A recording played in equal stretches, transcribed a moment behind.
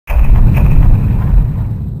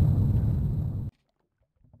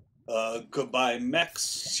Goodbye,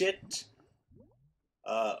 Max shit.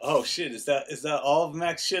 Oh shit, is that all of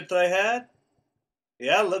Max shit that I had?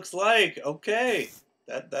 Yeah, looks like. Okay.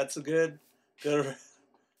 That's a good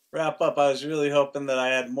wrap up. I was really hoping that I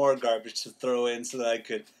had more garbage to throw in so that I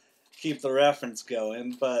could keep the reference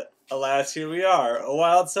going, but alas, here we are. A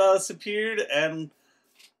wild sauce appeared, and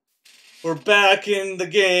we're back in the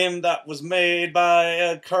game that was made by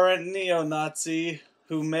a current neo-Nazi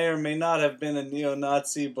who may or may not have been a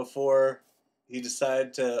neo-Nazi before he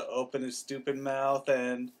decided to open his stupid mouth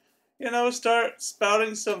and, start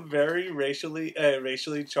spouting some very racially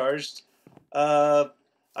charged uh,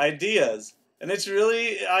 ideas. And it's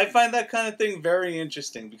really, I find that kind of thing very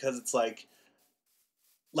interesting because it's like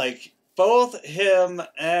both him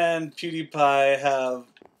and PewDiePie have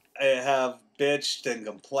bitched and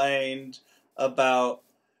complained about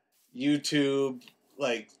YouTube,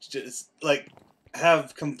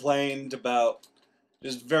 have complained about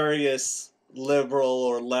just various liberal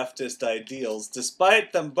or leftist ideals,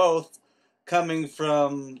 despite them both coming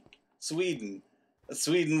from Sweden.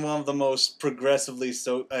 Sweden, one of the most progressively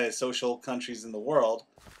social countries in the world.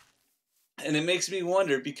 And it makes me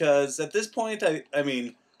wonder because at this point, I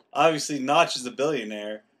mean, obviously Notch is a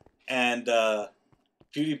billionaire, and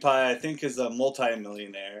PewDiePie, I think, is a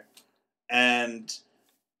multi-millionaire. And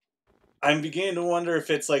I'm beginning to wonder if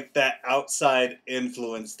it's like that outside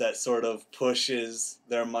influence that sort of pushes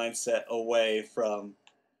their mindset away from,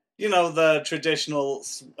 the traditional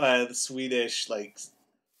the Swedish, like,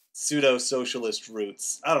 pseudo-socialist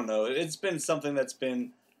roots. I don't know. It's been something that's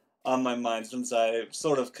been on my mind since I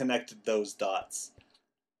sort of connected those dots.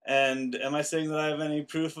 And am I saying that I have any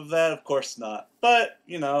proof of that? Of course not. But,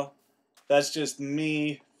 that's just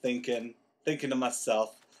me thinking to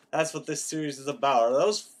myself. That's what this series is about. Are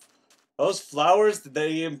those flowers? Did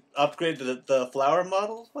they upgrade the flower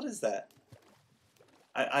model? What is that?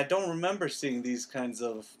 I don't remember seeing these kinds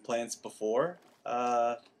of plants before.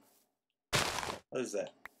 What is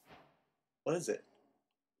that? What is it?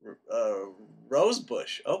 Rose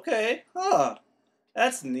bush. Okay. Huh.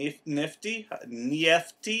 That's nifty.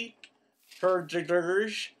 Nifty.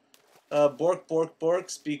 Herderge. Bork, bork, bork.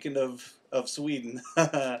 Speaking of Sweden.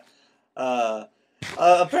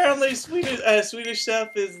 Apparently Swedish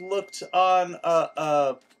chef is looked on,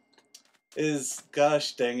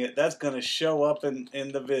 gosh dang it, that's gonna show up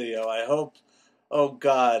in the video. I hope, oh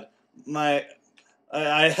god, I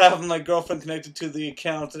have my girlfriend connected to the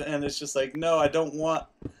account, and it's just like, no, I don't want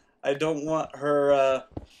her,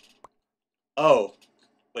 oh,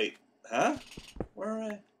 wait, huh? Where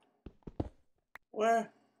am I? Where?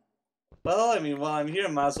 Well, I mean, while I'm here,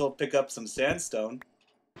 I might as well pick up some sandstone.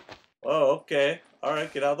 Oh, okay.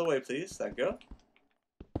 Alright, get out of the way, please. Thank you.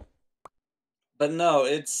 But no,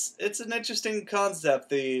 it's an interesting concept,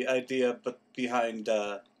 the idea behind,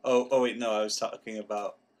 oh wait, no, I was talking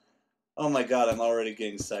about, oh my god, I'm already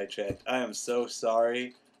getting sidetracked. I am so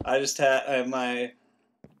sorry. I just had, my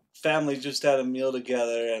family just had a meal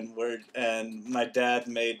together, and my dad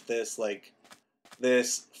made this,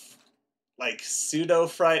 pseudo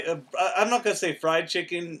fried, I'm not gonna say fried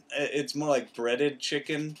chicken, it's more like breaded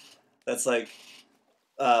chicken, that's like,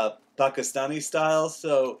 Pakistani style,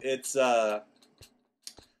 so it's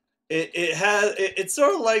it's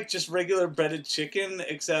sort of like just regular breaded chicken,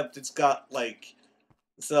 except it's got like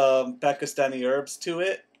some Pakistani herbs to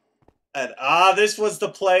it. And this was the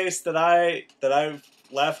place that I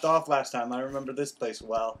left off last time. I remember this place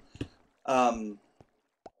well. Oh,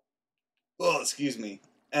 excuse me.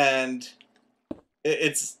 And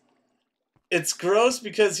it's gross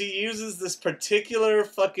because he uses this particular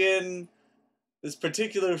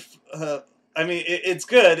I mean, it's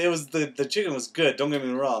good. It was the chicken was good. Don't get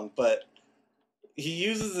me wrong, but he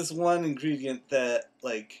uses this one ingredient that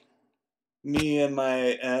like me and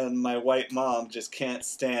my white mom just can't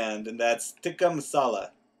stand, and that's tikka masala,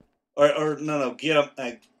 or no gema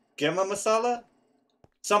masala,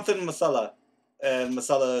 something masala, and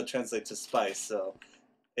masala translates to spice, so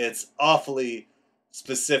it's awfully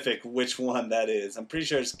specific which one that is. I'm pretty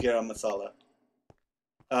sure it's garam masala.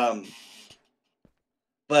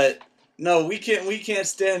 But no, we can't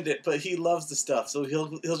stand it. But he loves the stuff, so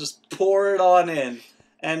he'll just pour it on in.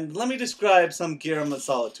 And let me describe some garam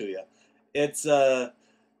masala to you. It's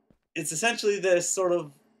essentially this sort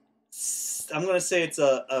of, I'm gonna say it's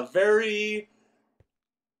a very,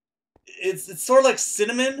 it's sort of like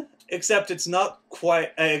cinnamon, except it's not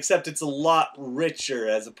quite, except it's a lot richer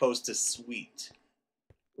as opposed to sweet.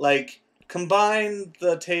 Like, combine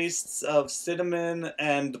the tastes of cinnamon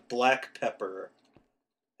and black pepper,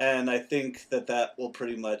 and I think that will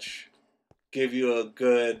pretty much give you a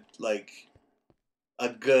good,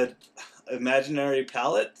 imaginary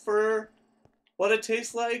palate for what it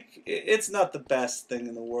tastes like. It's not the best thing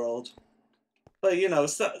in the world, but you know,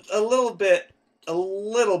 so, a little bit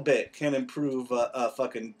can improve a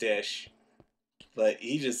fucking dish. But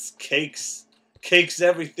he just cakes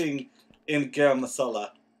everything in garam masala,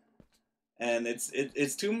 and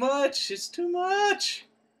it's too much. It's too much.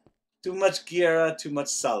 Too much gira, too much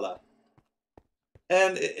sala.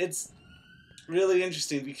 And it's really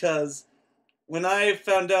interesting because when I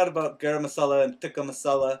found out about garam masala and tikka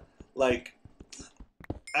masala, like,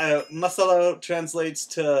 masala translates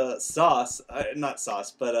to sauce, not sauce,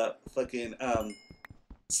 but fucking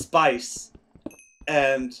spice,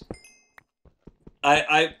 and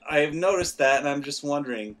I've noticed that, and I'm just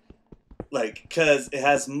wondering, like, cause it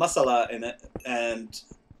has masala in it, and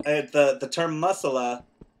the term masala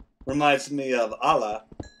reminds me of Allah,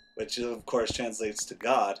 which of course translates to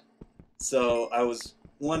God. So I was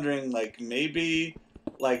wondering, like, maybe,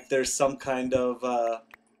 like, there's some kind of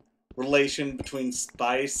relation between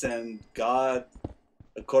spice and God,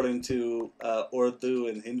 according to Urdu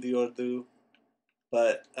and Hindi Urdu,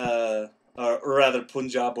 but or rather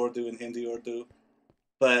Punjab Urdu and Hindi Urdu.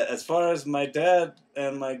 But as far as my dad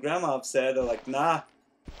and my grandma have said, they're like, nah.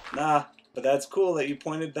 But that's cool that you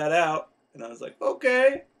pointed that out, and I was like,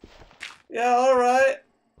 okay, yeah, all right.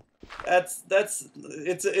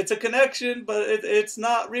 It's a connection, but it's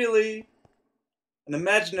not really an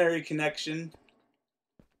imaginary connection.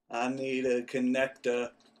 I need a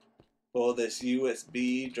connector for this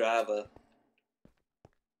USB driver.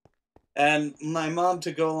 And my mom,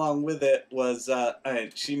 to go along with it, was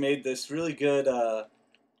she made this really good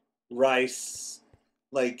rice,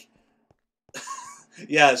 like,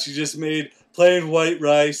 yeah, she just made plain white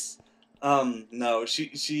rice. No,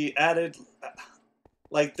 she added,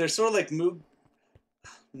 like, they're sort of like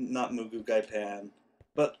not mugu gai pan,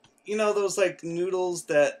 but you know those like noodles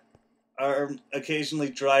that are occasionally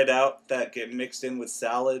dried out that get mixed in with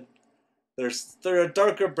salad. They're a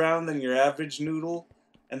darker brown than your average noodle,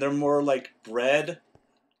 and they're more like bread.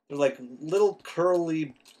 They're like little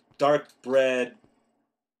curly dark bread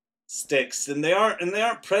sticks, and they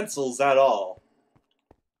aren't pretzels at all.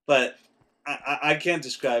 But I can't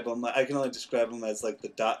describe them. I can only describe them as like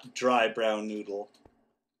the dry brown noodle,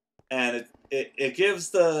 and it gives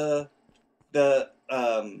the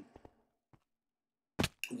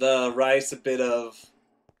rice a bit of,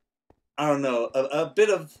 I don't know, a bit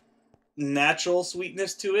of natural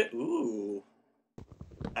sweetness to it. Ooh.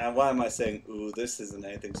 And why am I saying ooh? This isn't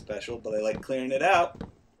anything special, but I like clearing it out.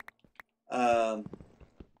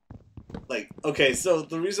 Like, okay, so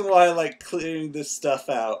the reason why I like clearing this stuff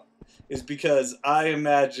out is because I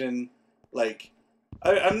imagine, like,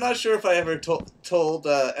 I'm not sure if I ever told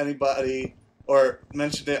anybody or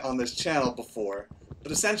mentioned it on this channel before,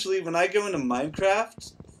 but essentially when I go into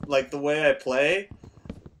Minecraft, like the way I play,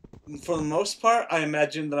 for the most part, I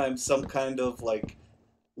imagine that I'm some kind of, like,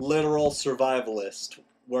 literal survivalist,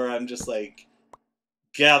 where I'm just, like,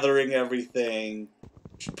 gathering everything,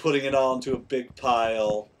 putting it all into a big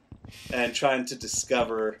pile, and trying to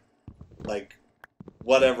discover, like,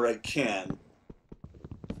 whatever I can,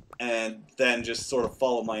 and then just sort of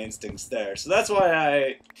follow my instincts there. So that's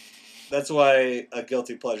why a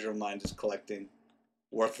guilty pleasure of mine is collecting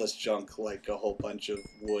worthless junk, like a whole bunch of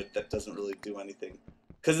wood that doesn't really do anything.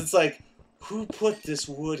 Because it's like, who put this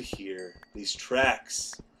wood here? These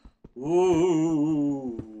tracks.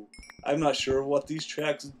 Ooh, I'm not sure what these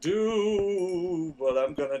tracks do, but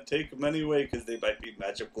I'm gonna take them anyway because they might be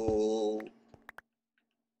magical.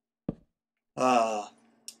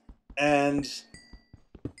 And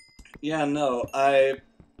yeah, no,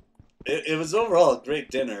 it was overall a great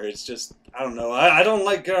dinner. It's just, I don't know, I don't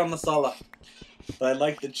like garam masala, but I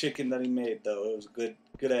like the chicken that he made, though. It was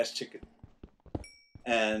good ass chicken.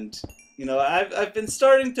 And you know, I've been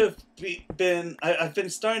starting to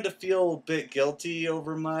feel a bit guilty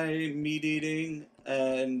over my meat eating,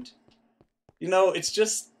 and you know, it's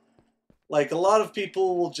just like a lot of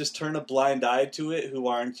people will just turn a blind eye to it who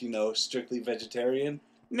aren't, you know, strictly vegetarian.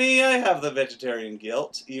 Me, I have the vegetarian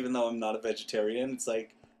guilt, even though I'm not a vegetarian. It's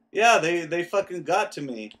like, yeah, they fucking got to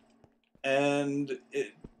me, and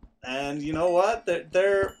you know what?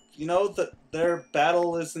 Their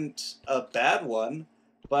battle isn't a bad one.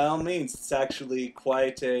 By all means, it's actually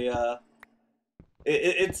quite a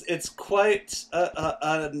it's quite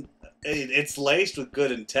it's laced with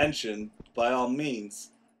good intention, by all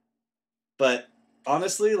means. But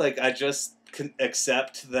honestly, like, I just can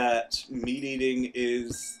accept that meat eating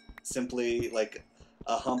is simply like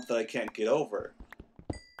a hump that I can't get over.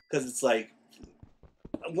 Because it's like,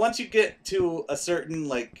 once you get to a certain,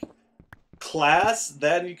 like, class,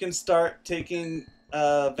 then you can start taking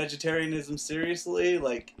vegetarianism seriously,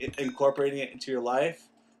 like incorporating it into your life.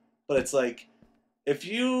 But it's like, if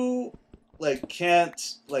you like can't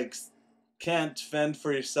fend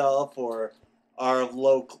for yourself, or are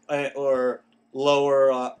low or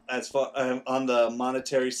lower as far on the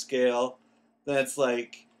monetary scale, then it's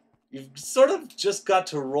like you've sort of just got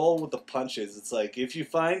to roll with the punches. It's like, if you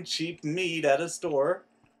find cheap meat at a store,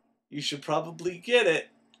 you should probably get it.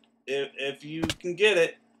 If you can get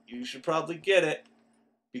it, you should probably get it,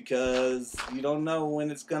 because you don't know when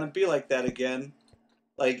it's gonna be like that again.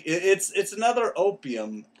 Like, it's another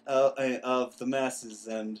opium of the masses,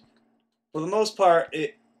 and for the most part,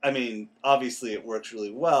 I mean, obviously it works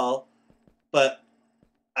really well, but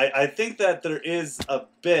I think that there is a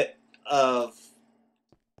bit of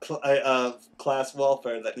class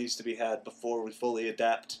welfare that needs to be had before we fully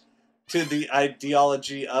adapt to the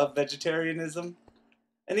ideology of vegetarianism.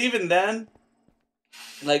 And even then,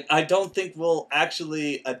 like, I don't think we'll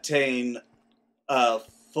actually attain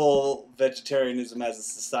full vegetarianism as a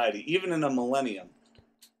society, even in a millennium,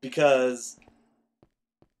 because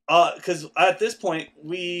at this point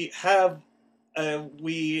we have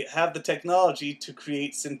the technology to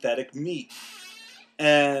create synthetic meat,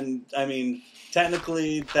 and I mean,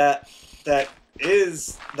 technically that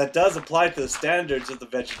does apply to the standards of the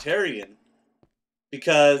vegetarian,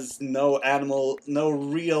 because no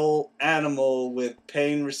real animal with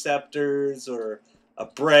pain receptors or a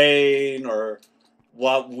brain or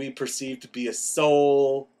what we perceive to be a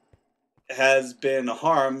soul has been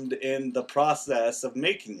harmed in the process of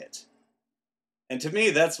making it. And to me,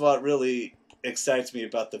 that's what really excites me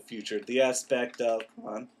about the future. The aspect of, come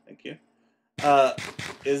on, thank you,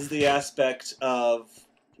 is the aspect of,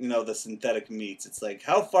 the synthetic meats. It's like,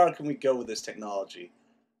 how far can we go with this technology?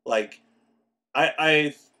 Like,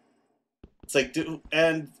 it's like,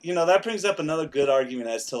 and that brings up another good argument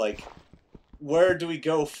as to, like, where do we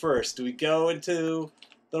go first? Do we go into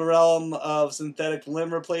the realm of synthetic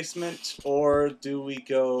limb replacement, or do we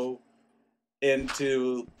go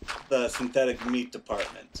into the synthetic meat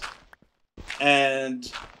department?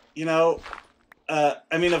 And, I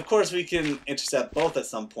mean, of course we can intercept both at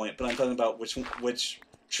some point, but I'm talking about which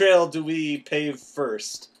trail do we pave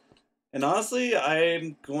first. And honestly,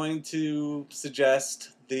 I'm going to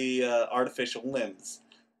suggest the artificial limbs.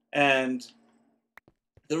 And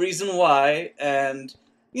the reason why, and,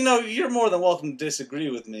 you're more than welcome to disagree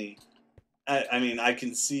with me. I mean, I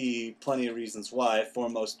can see plenty of reasons why,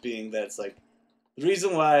 foremost being that it's like, the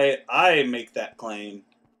reason why I make that claim,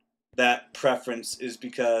 that preference, is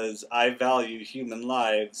because I value human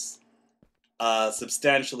lives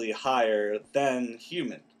substantially higher than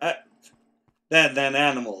than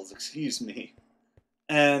animals, excuse me.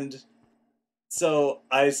 And so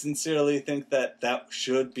I sincerely think that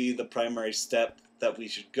should be the primary step that we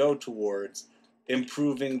should go towards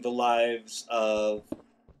improving the lives of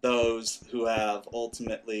those who have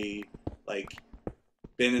ultimately, like,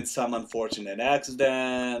 been in some unfortunate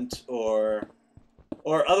accident or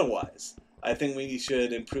otherwise. I think we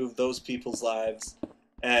should improve those people's lives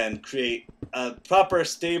and create a proper,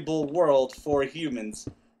 stable world for humans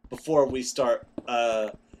before we start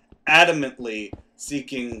adamantly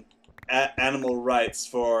seeking animal rights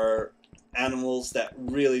for animals that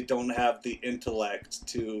really don't have the intellect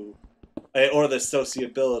to, or the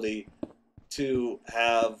sociability to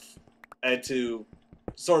have, to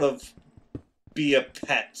sort of be a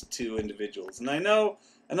pet to individuals. And I know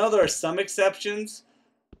there are some exceptions,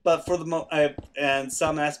 but for the and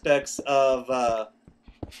some aspects of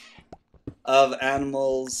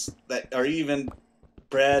animals that are even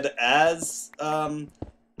bred as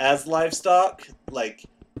livestock, like,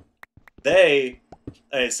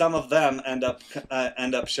 some of them end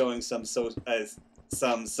up showing some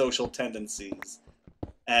social tendencies,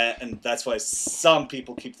 and that's why some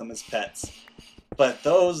people keep them as pets. But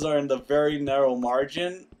those are in the very narrow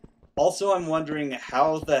margin. Also, I'm wondering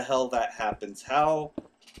how the hell that happens. How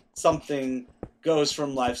something goes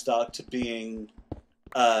from livestock to being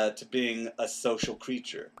a social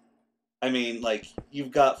creature. I mean, like,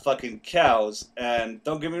 you've got fucking cows, and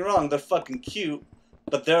don't get me wrong, they're fucking cute,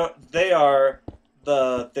 but they are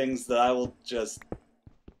the things that I will just,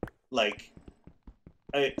 like,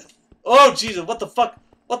 oh Jesus, what the fuck?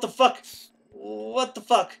 What the fuck? What the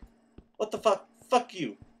fuck? What the fuck? Fuck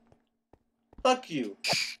you. Fuck you.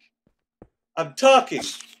 I'm talking.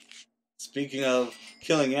 Speaking of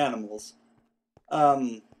killing animals.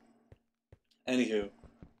 Anywho.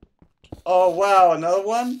 Oh wow, another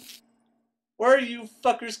one? Where are you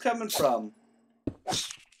fuckers coming from?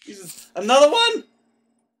 Jesus. Another one?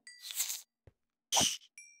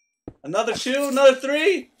 Another two? Another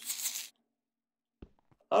three?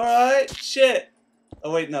 Alright, shit.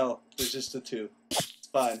 Oh wait, no. There's just a 2. It's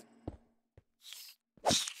fine.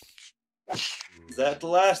 Is that the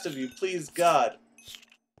last of you? Please, God.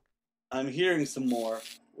 I'm hearing some more,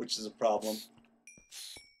 which is a problem.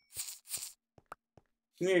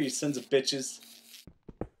 Come here, you sons of bitches.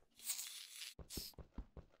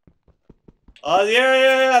 Oh,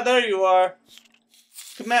 yeah, there you are.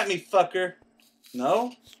 Come at me, fucker.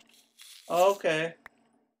 No? Oh, okay.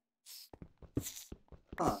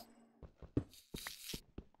 Huh.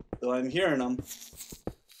 So I'm hearing them.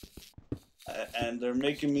 And they're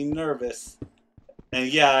making me nervous. And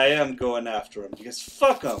yeah, I am going after them, because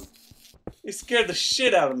fuck them. They scared the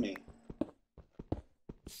shit out of me.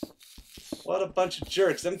 What a bunch of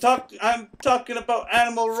jerks. I'm talking about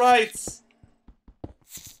animal rights.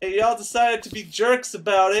 Hey, y'all decided to be jerks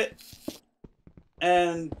about it.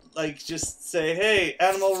 And, like, just say, hey,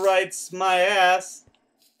 animal rights my ass.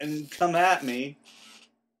 And come at me.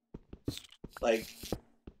 Like,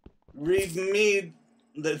 read me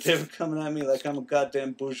that they were coming at me like I'm a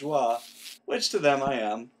goddamn bourgeois. Which to them I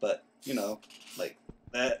am, but, you know, like,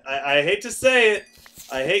 I hate to say it.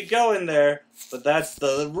 I hate going there, but that's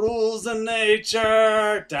the rules of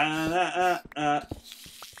nature. And,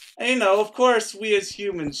 you know, of course, we as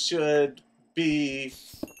humans should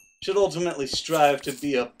ultimately strive to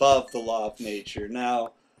be above the law of nature.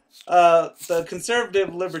 Now, the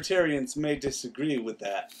conservative libertarians may disagree with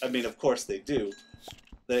that. I mean, of course they do.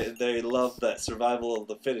 They love that survival of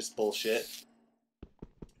the fittest bullshit.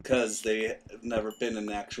 Because they have never been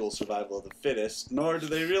in actual survival of the fittest, nor do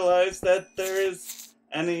they realize that there is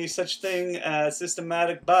any such thing as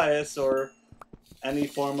systematic bias or any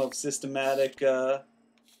form of systematic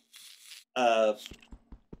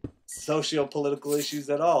socio-political issues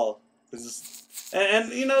at all.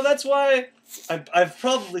 And you know, that's why I've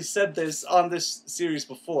probably said this on this series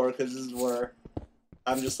before, because this is where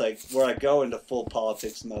I'm just like, where I go into full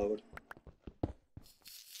politics mode.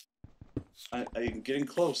 I'm getting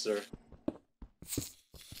closer.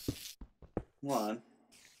 Come on.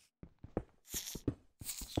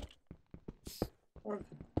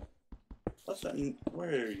 Where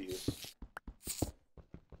are you?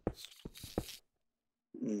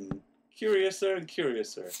 Curiouser and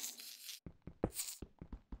curiouser.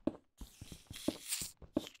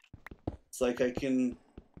 It's like I can...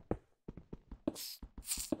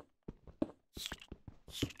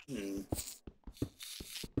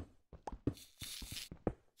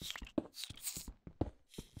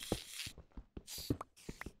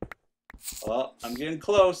 Oh, I'm getting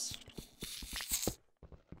close.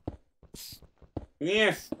 Come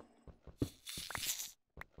here.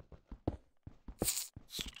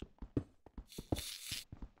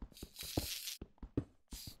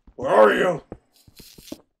 Where are you?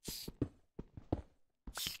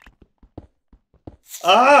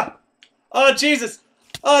 Ah! Oh, Jesus!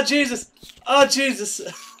 Oh, Jesus! Oh, Jesus!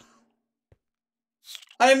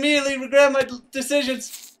 I immediately regret my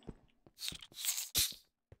decisions.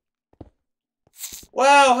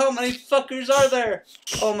 Wow, how many fuckers are there?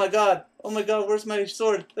 Oh my god. Oh my god, where's my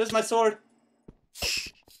sword? There's my sword.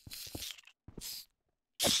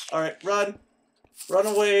 Alright, run. Run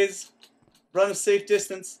a ways. Run a safe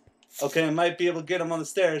distance. Okay, I might be able to get him on the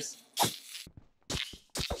stairs.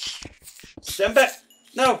 Stand back!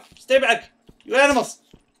 No! Stay back! You animals!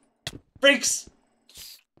 Freaks!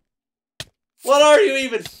 What are you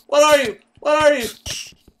even? What are you? What are you?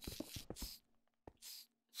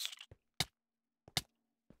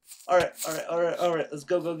 Alright, let's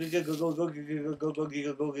go. I'm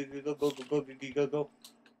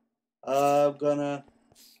gonna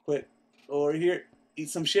quit over here, eat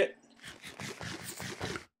some shit.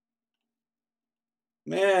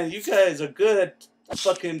 Man, you guys are good at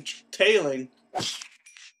fucking tailing.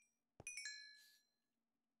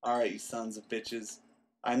 Alright, you sons of bitches.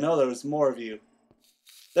 I know there was more of you.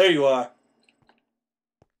 There you are.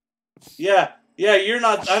 Yeah, I'm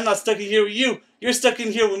not stuck in here with you. You're stuck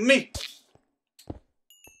in here with me.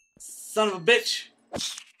 Son of a bitch.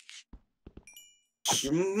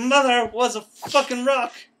 Your mother was a fucking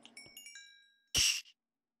rock.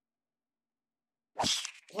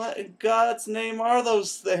 What in God's name are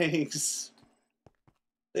those things?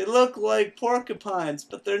 They look like porcupines,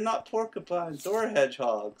 but they're not porcupines or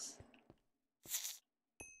hedgehogs.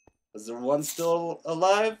 Is there one still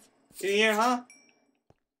alive in here, huh?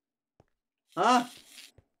 Huh?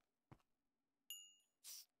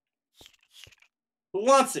 Who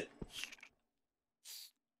wants it?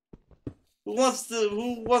 Who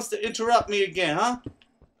wants to interrupt me again, huh?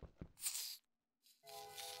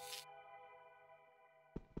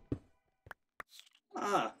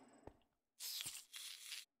 Ah.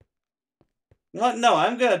 What? No,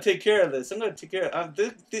 I'm gonna take care of this. I'm gonna take care of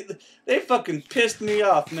they fucking pissed me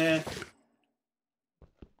off, man.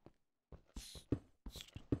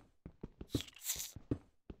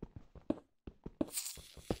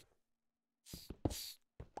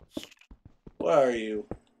 Where are you?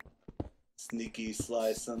 Sneaky,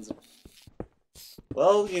 sly sons of...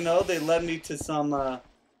 Well, you know, they led me to some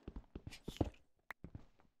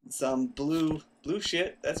blue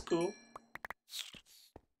shit. That's cool.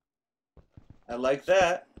 I like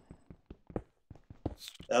that.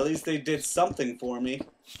 At least they did something for me.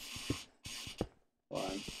 Hold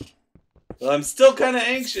on. Well, I'm still kind of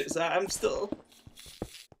anxious. I'm still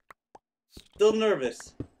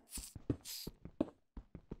nervous.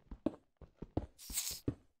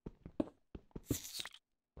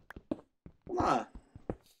 Come on.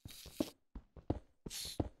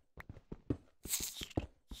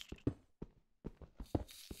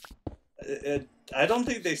 I don't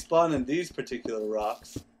think they spawn in these particular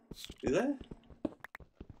rocks. Do they?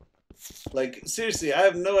 Like, seriously, I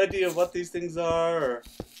have no idea what these things are or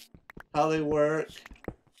how they work.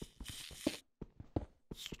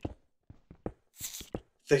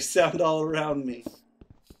 They sound all around me.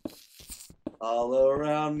 All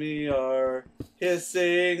around me are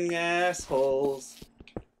hissing assholes.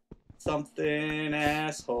 Something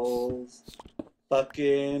assholes.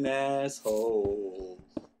 Fucking assholes.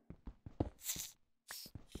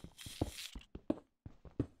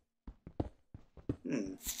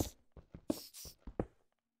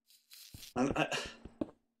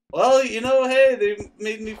 Well, you know, hey, they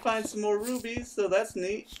made me find some more rubies, so that's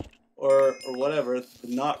neat. Or whatever,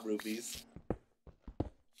 not rubies.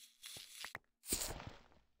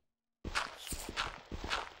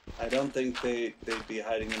 I don't think they'd be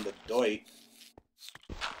hiding in the doit.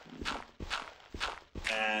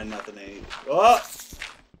 And nothing ain't. Oh!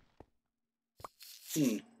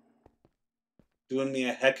 Doing me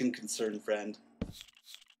a heckin' concern, friend.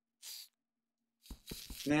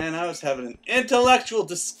 Man, I was having an intellectual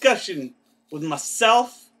discussion with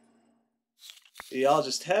myself. Y'all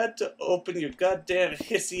just had to open your goddamn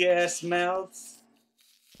hissy ass mouths.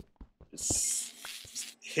 Just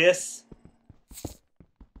hiss.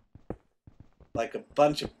 Like a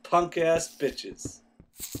bunch of punk ass bitches.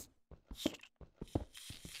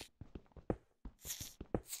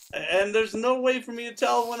 And there's no way for me to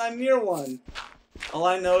tell when I'm near one. All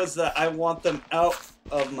I know is that I want them out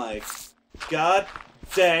of my god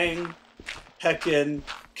dang heckin'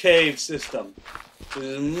 cave system. This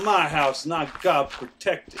is my house, not God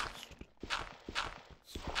protected.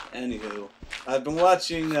 Anywho, I've been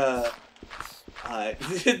watching,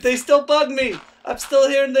 they still bug me! I'm still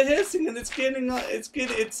hearing the hissing and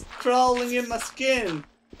it's crawling in my skin.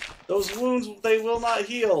 Those wounds, they will not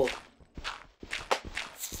heal.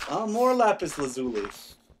 Oh, more lapis lazuli.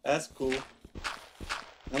 That's cool.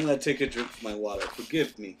 I'm gonna take a drink of my water.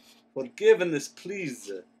 Forgive me. Forgiveness, please.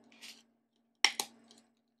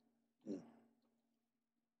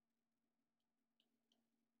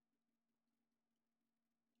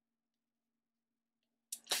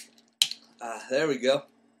 There we go.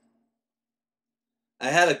 I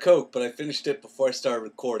had a Coke, but I finished it before I started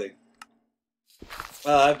recording.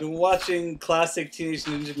 I've been watching classic Teenage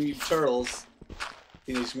Ninja Mutant Turtles.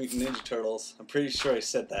 Teenage Mutant Ninja Turtles. I'm pretty sure I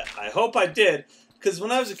said that. I hope I did, because when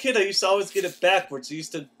I was a kid, I used to always get it backwards. I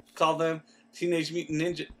used to call them Teenage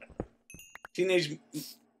Ninja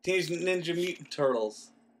Mutant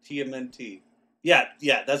Turtles. TMNT. Yeah,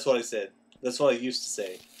 that's what I said. That's what I used to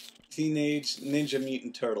say. Teenage Ninja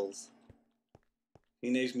Mutant Turtles.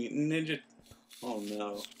 Teenage Mutant Ninja... Oh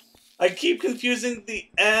no. I keep confusing the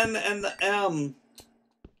N and the M.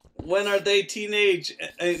 When are they teenage?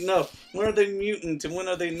 No, when are they mutant and when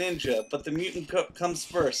are they ninja? But the mutant comes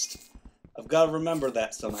first. I've got to remember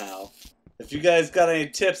that somehow. If you guys got any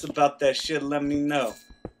tips about that shit, let me know.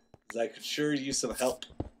 Because I could sure use some help.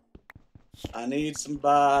 I need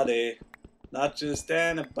somebody. Not just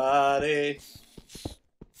anybody.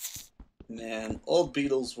 Man, old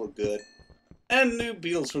Beatles were good. And new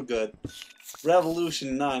Beatles were good.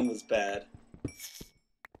 Revolution 9 was bad.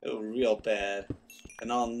 It was real bad.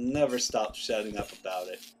 And I'll never stop shutting up about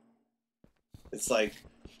it. It's like,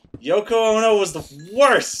 Yoko Ono was the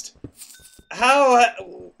worst! How?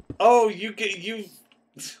 Oh,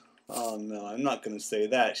 Oh no, I'm not gonna say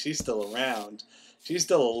that. She's still around. She's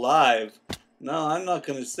still alive. No, I'm not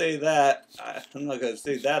gonna say that. I'm not gonna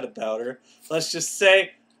say that about her. Let's just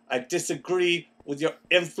say I disagree with your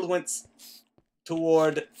influence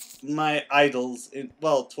toward my idols.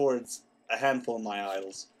 Well, towards a handful of my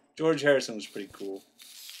idols. George Harrison was pretty cool.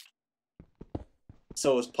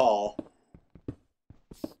 So was Paul.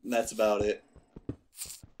 And that's about it.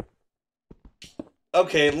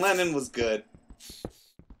 Okay, Lennon was good.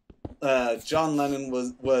 John Lennon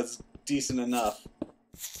was decent enough.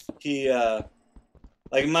 He,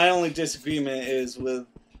 like, my only disagreement is with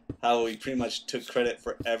how he pretty much took credit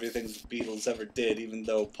for everything the Beatles ever did, even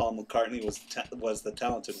though Paul McCartney was the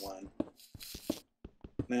talented one.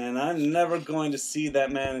 Man, I'm never going to see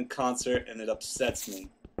that man in concert, and it upsets me.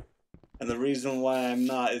 And the reason why I'm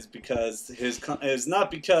not is because is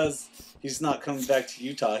not because he's not coming back to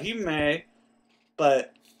Utah. He may,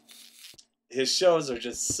 but his shows are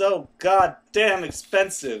just so goddamn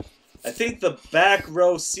expensive. I think the back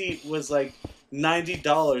row seat was like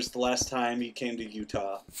 $90 the last time he came to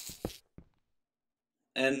Utah.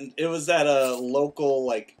 And it was at a local,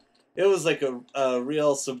 like, it was like a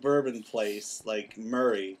real suburban place, like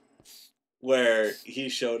Murray, where he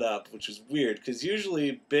showed up, which was weird, because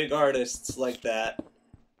usually big artists like that,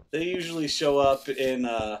 they usually show up in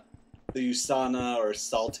the USANA or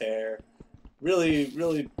Saltaire.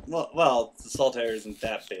 Really, well, the Saltaire isn't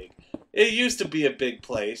that big. It used to be a big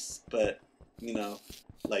place, but, you know,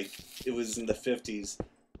 like, it was in the 50s.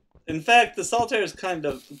 In fact, the Saltaire is kind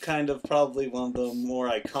of probably one of the more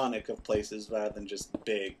iconic of places rather than just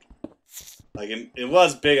big. Like, it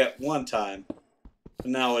was big at one time, but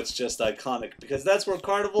now it's just iconic because that's where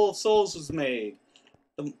Carnival of Souls was made.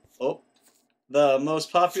 The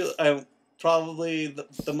most popular, probably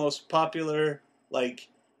the most popular, like,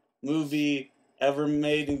 movie ever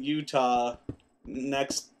made in Utah.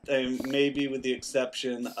 Next, maybe with the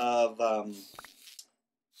exception of,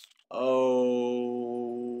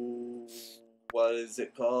 oh, what is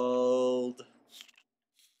it called?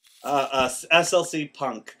 SLC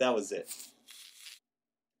Punk. That was it.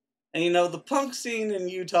 And you know, the punk scene in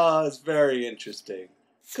Utah is very interesting.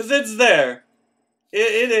 Because it's there.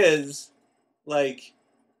 It is. Like,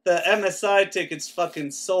 the MSI tickets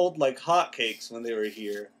fucking sold like hotcakes when they were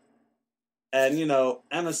here. And, you know,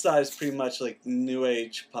 MSI is pretty much like New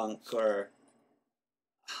Age punk, or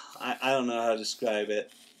I don't know how to describe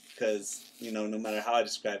it. Because, you know, no matter how I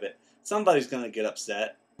describe it, somebody's gonna get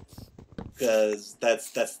upset. Because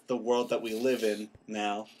that's the world that we live in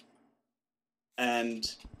now. And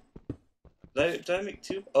did I make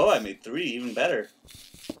 2? Oh, I made 3, even better.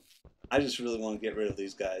 I just really want to get rid of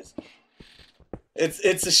these guys.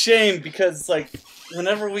 It's a shame because, like,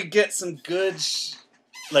 whenever we get some good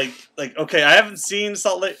like okay, I haven't seen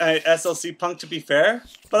Salt Lake SLC Punk, to be fair,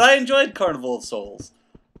 but I enjoyed Carnival of Souls.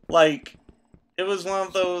 Like, it was one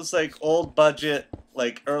of those, like, old budget,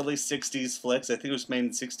 like, early 60s flicks. I think it was made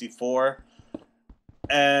in 64.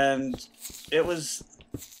 And it was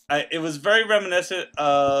very reminiscent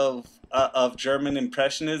of German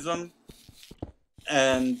Impressionism,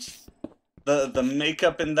 and the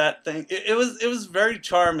makeup in that thing. It was very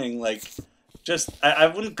charming. Like, just I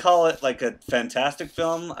wouldn't call it like a fantastic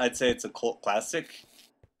film. I'd say it's a cult classic.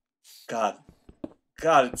 God,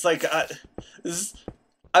 it's like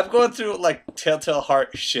I'm going through like Telltale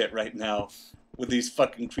Heart shit right now with these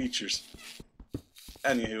fucking creatures.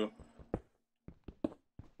 Anywho,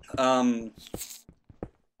 now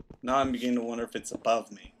I'm beginning to wonder if it's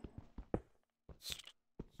above me.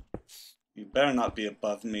 You better not be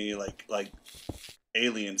above me, like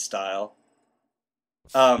alien style.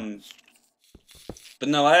 But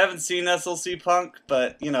no, I haven't seen SLC Punk,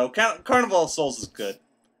 but, you know, Carnival of Souls is good.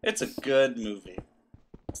 It's a good movie.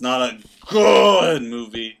 It's not a good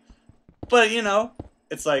movie, but, you know,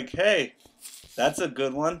 it's like, hey, that's a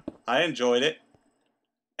good one. I enjoyed it.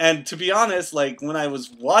 And to be honest, like, when I was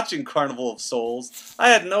watching Carnival of Souls, I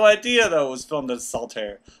had no idea that it was filmed at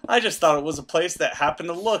Saltaire. I just thought it was a place that happened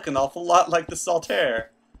to look an awful lot like the Saltaire.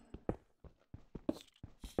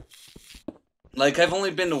 Like, I've only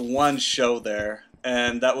been to one show there,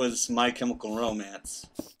 and that was My Chemical Romance.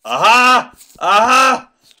 Aha! Aha!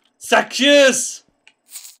 Zacchaeus!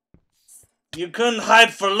 You couldn't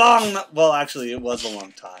hide for long. Well, actually, it was a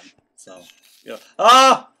long time. So, yeah.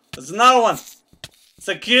 Ah! There's another one!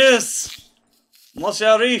 Zacchaeus! Mon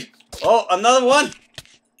chéri! Oh, another one!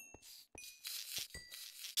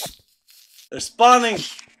 They're spawning!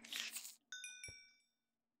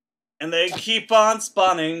 And they keep on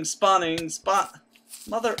spawning. Motherfucker!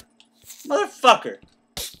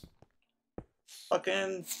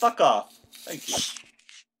 Fucking fuck off. Thank you.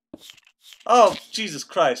 Oh, Jesus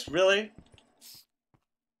Christ, really?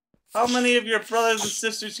 How many of your brothers and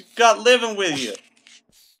sisters you got living with you?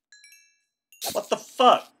 What the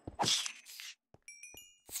fuck? Is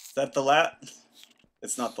that the last?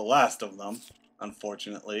 It's not the last of them,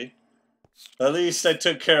 unfortunately. But at least I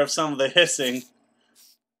took care of some of the hissing.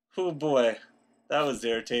 Oh boy, that was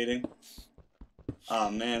irritating. Oh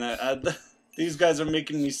man, these guys are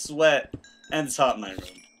making me sweat, and it's hot in my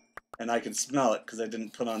room. And I can smell it because I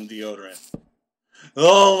didn't put on deodorant.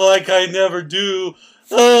 Oh, like I never do.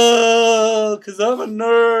 Oh, because I'm a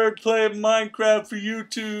nerd playing Minecraft for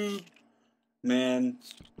YouTube. Man,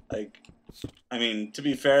 like, I mean, to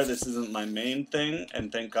be fair, this isn't my main thing,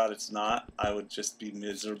 and thank God it's not. I would just be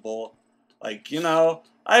miserable. Like, you know,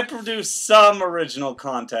 I produce some original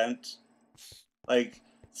content. Like,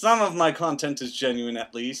 some of my content is genuine,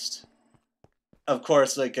 at least. Of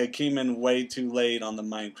course, like, I came in way too late on the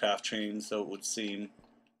Minecraft train, so it would seem.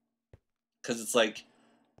 Because it's like,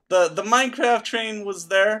 the Minecraft train was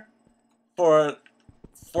there for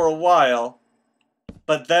a while,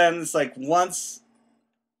 but then it's like once,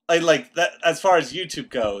 like that, as far as YouTube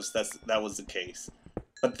goes, that was the case.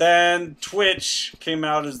 But then Twitch came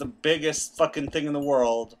out as the biggest fucking thing in the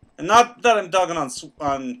world, and not that I'm dogging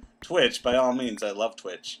on Twitch, by all means, I love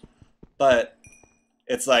Twitch, but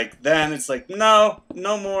it's like, then it's like, no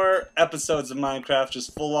more episodes of Minecraft,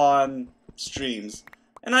 just full on streams.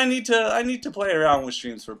 And I need to play around with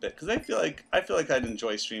streams for a bit, because I feel like I'd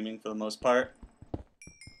enjoy streaming for the most part.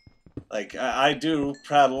 Like, I do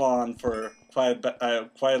prattle on for quite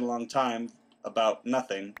a long time about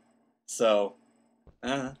nothing, so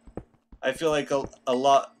I feel like a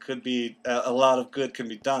lot of good can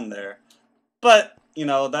be done there. But you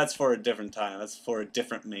know, that's for a different time. That's for a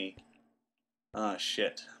different me. Ah,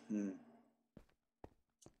 shit.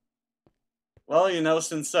 Well, you know,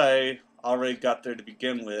 since I already got there to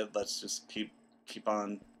begin with, let's just keep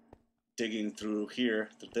on digging through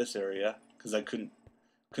this area, because I couldn't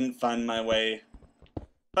find my way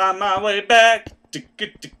back. Find my way back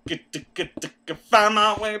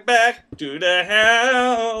to the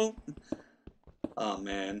hell. Oh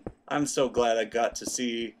man, I'm so glad I got to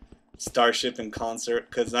see Starship in concert,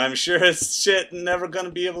 because I'm sure as shit never gonna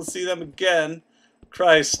be able to see them again.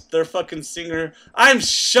 Christ, their fucking singer. I'm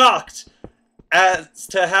shocked as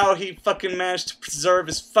to how he fucking managed to preserve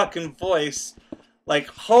his fucking voice. Like,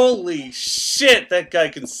 holy shit, that guy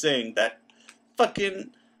can sing. That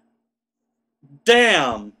fucking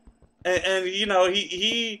damn. And you know,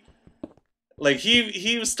 he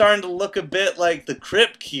was starting to look a bit like the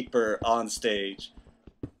Crypt Keeper on stage.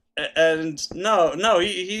 And no,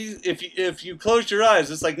 if you close your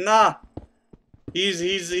eyes, it's like, nah, he's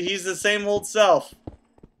the same old self.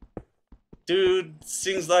 Dude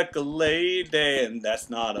sings like a lady, and that's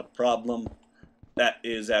not a problem. That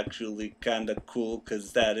is actually kinda cool,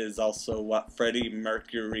 cause that is also what Freddie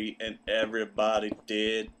Mercury and everybody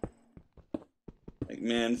did. Like,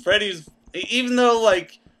 man, Freddie's, even though,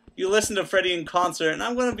 like, you listen to Freddie in concert, and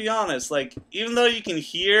I'm gonna be honest, like, even though you can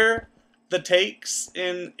hear the takes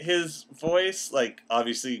in his voice, like,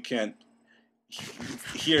 obviously you can't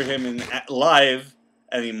hear him in live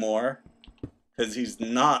anymore, because he's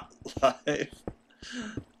not live.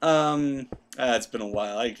 It's been a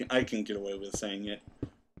while. I can get away with saying it,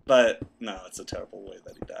 but no, it's a terrible way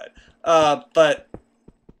that he died.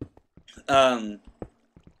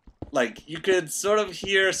 Like, you could sort of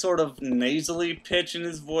hear sort of nasally pitch in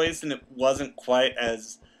his voice, and it wasn't quite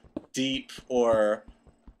as deep or,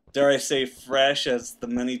 dare I say, fresh as the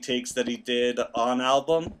many takes that he did on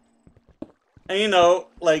album. And you know,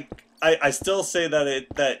 like, I still say that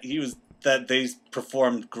they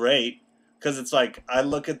performed great, because it's like, I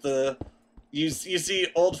look at you see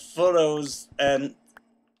old photos and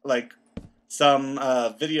like some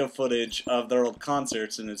video footage of their old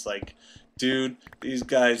concerts, and it's like, dude, these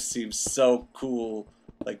guys seem so cool.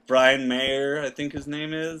 Like Brian Mayer, I think his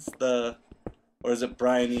name is, or is it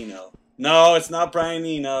Brian Eno? No, it's not Brian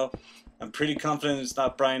Eno. I'm pretty confident it's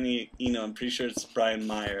not Brian Eno. I'm pretty sure it's Brian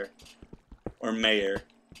Mayer. Or Mayer.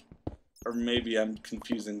 Or maybe I'm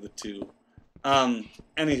confusing the two.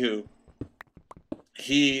 Anywho,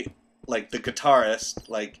 he, like, the guitarist,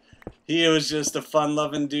 like, he was just a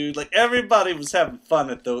fun-loving dude. Like, everybody was having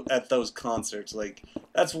fun at those concerts. Like,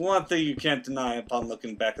 that's one thing you can't deny upon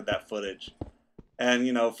looking back at that footage. And,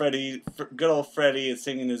 you know, good old Freddie is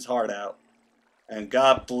singing his heart out. And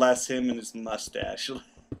God bless him and his mustache.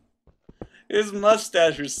 His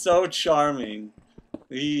mustache was so charming.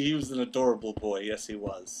 He was an adorable boy. Yes, he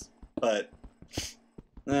was. But,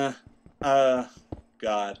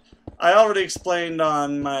 God. I already explained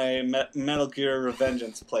on my Metal Gear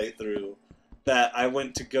Revengeance playthrough that I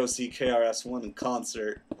went to go see KRS-One in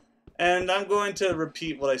concert. And I'm going to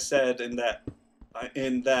repeat what I said in that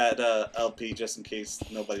LP, just in case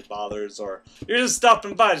nobody bothers, or you're just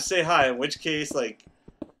stopping by to say hi, in which case, like,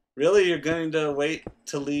 really, you're going to wait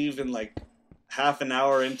to leave in, like, half an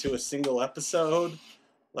hour into a single episode?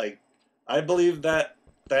 Like, I believe that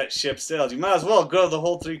ship sailed. You might as well go the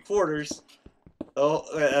whole 3/4.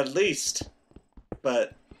 Oh, at least.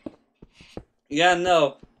 But, yeah,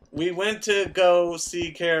 no. we went to go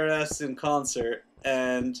see KRS in concert,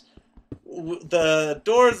 and the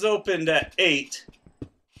doors opened at 8,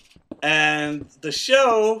 and the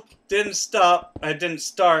show didn't start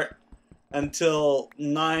until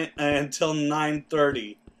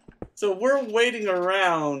 9:30. So we're waiting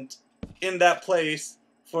around in that place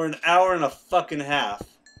for an hour and a fucking half.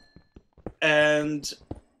 And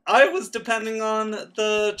I was depending on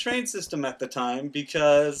the train system at the time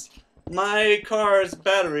because my car's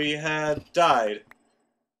battery had died.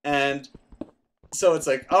 And so it's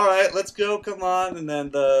like, alright, let's go, come on. And then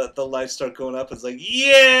the lights start going up. It's like,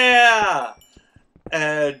 yeah!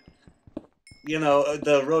 And, you know,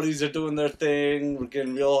 the roadies are doing their thing. We're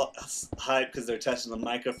getting real hyped because they're testing the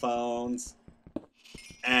microphones.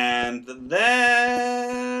 And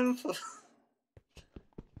then...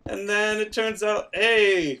 And then it turns out,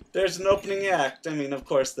 hey, there's an opening act. I mean, of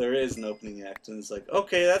course there is an opening act. And it's like,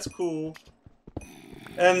 okay, that's cool.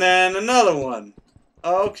 And then another one.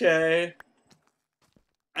 Okay.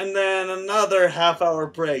 And then another half-hour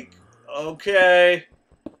break. Okay.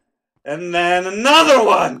 And then another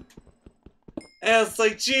one! And it's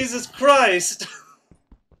like, Jesus Christ!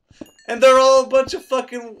 And they're all a bunch of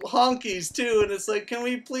fucking honkies, too. And it's like, can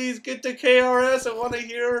we please get to KRS? I want to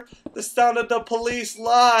hear the sound of the police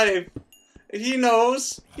live. And he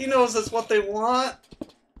knows. He knows that's what they want.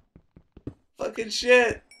 Fucking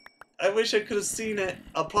shit. I wish I could have seen it.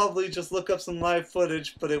 I'll probably just look up some live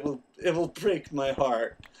footage, but it will break my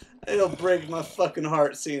heart. It'll break my fucking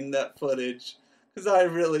heart seeing that footage. Because I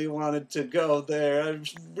really wanted to go there. I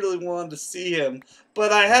really wanted to see him.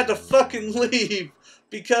 But I had to fucking leave.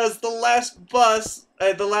 Because the last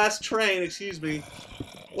train, excuse me,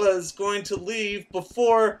 was going to leave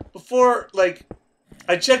before, like,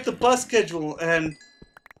 I checked the bus schedule, and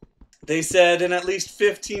they said in at least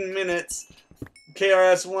 15 minutes,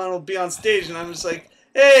 KRS-One will be on stage, and I'm just like,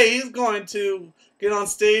 hey, he's going to get on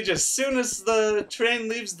stage as soon as the train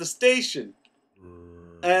leaves the station.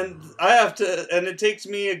 And and it takes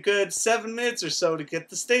me a good 7 minutes or so to get to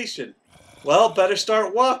the station. Well, better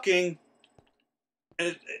start walking.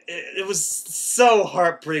 It was so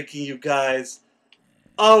heartbreaking, you guys.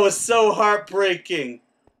 Oh, it was so heartbreaking.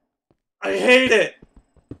 I hate it.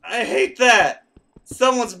 I hate that.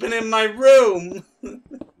 Someone's been in my room.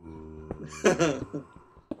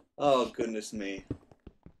 Oh, goodness me.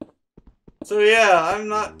 So yeah, I'm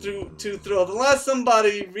not too thrilled. Unless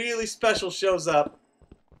somebody really special shows up.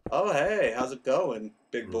 Oh, hey, how's it going,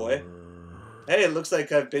 big boy? Hey, it looks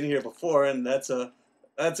like I've been here before, and that's a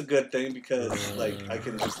good thing because, like, I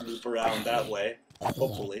can just loop around that way.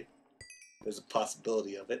 Hopefully. There's a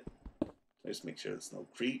possibility of it. Just make sure there's no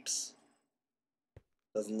creeps.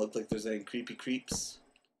 Doesn't look like there's any creepy creeps.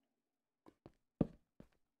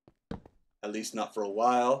 At least not for a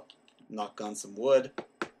while. Knock on some wood.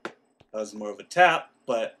 That was more of a tap,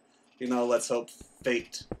 but, you know, let's hope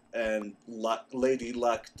fate and luck, Lady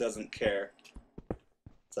Luck doesn't care.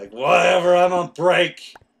 It's like, whatever, I'm on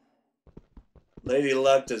break. Lady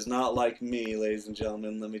Luck does not like me, ladies and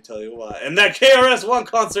gentlemen, let me tell you why. And that KRS-One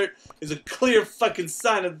concert is a clear fucking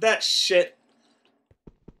sign of that shit.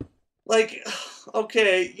 Like,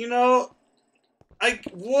 okay, you know, Lady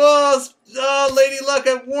Luck,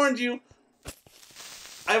 I warned you.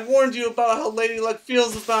 I warned you about how Lady Luck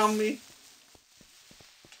feels about me.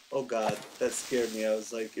 Oh god, that scared me. I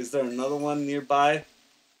was like, is there another one nearby?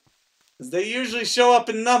 Because they usually show up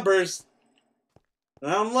in numbers.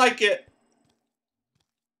 And I don't like it.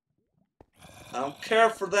 I don't care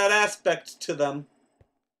for that aspect to them.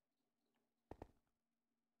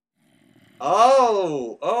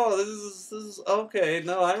 Oh, this is okay.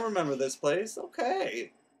 No, I remember this place.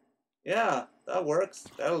 Okay. Yeah, that works.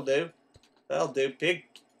 That'll do. That'll do, pig.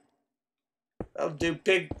 That'll do,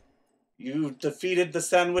 pig. You defeated the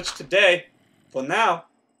sandwich today. For now.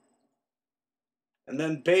 And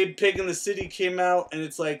then Babe Pig in the City came out, and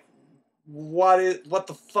it's like, what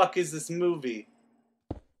the fuck is this movie?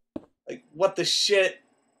 Like, what the shit?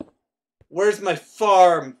 Where's my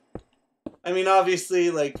farm? I mean,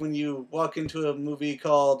 obviously, like, when you walk into a movie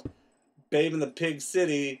called Babe in the Pig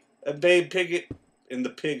City, Babe Pig in the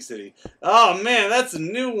Pig City. Oh, man, that's a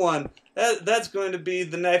new one. That's going to be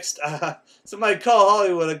the next, somebody call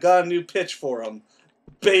Hollywood, I got a new pitch for them.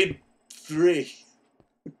 Babe 3.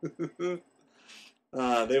 They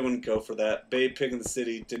wouldn't go for that. Babe Pig in the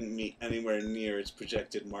City didn't meet anywhere near its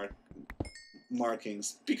projected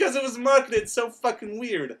markings. Because it was marketed so fucking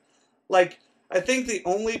weird. Like, I think the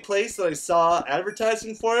only place that I saw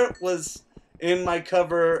advertising for it was in my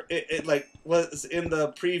cover, was in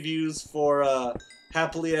the previews for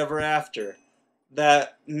Happily Ever After.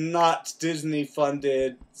 That not Disney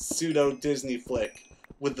funded pseudo Disney flick.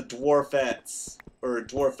 with the Dwarfetts or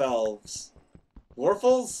Dwarfelves.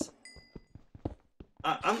 Dwarfelves?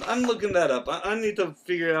 I'm looking that up. I need to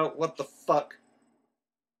figure out what the fuck.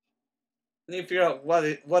 I need to figure out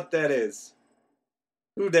what that is.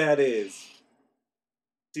 Who that is.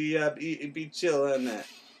 See, be chill on that.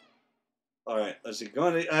 Alright, let's see. Go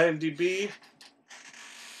into IMDb.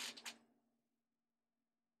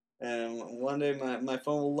 And one day my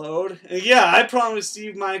phone will load. And yeah, I promised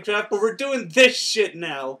you Minecraft, but we're doing this shit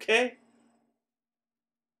now, okay?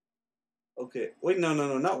 Okay. Wait, no,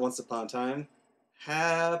 not Once Upon a Time.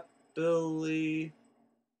 Happily...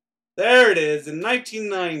 There it is, in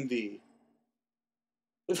 1990.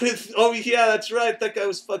 With, oh yeah, that's right, that guy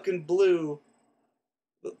was fucking blue.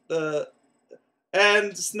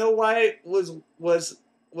 And Snow White was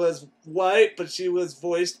white, but she was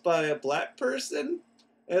voiced by a black person.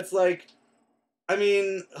 It's like, I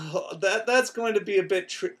mean, that's going to be a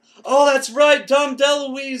bit oh, that's right, Dom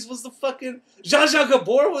DeLuise was the fucking... Zsa Zsa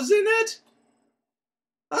Gabor was in it?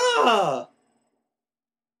 Ah!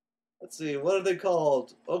 Let's see, what are they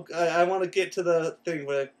called? Oh, I want to get to the thing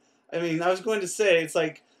where... I mean, I was going to say, it's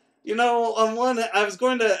like, you know, on one... I was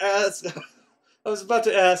going to ask... I was about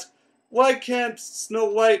to ask, why can't Snow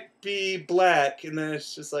White be black? And then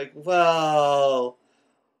it's just like, well...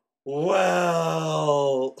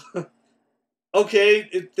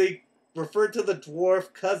 okay, they referred to the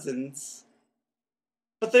dwarf cousins.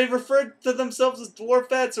 But they referred to themselves as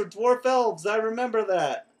Dwarfetts or Dwarfelves. I remember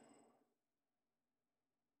that.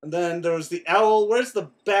 And then there was the owl. Where's the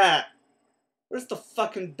bat? Where's the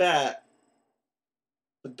fucking bat?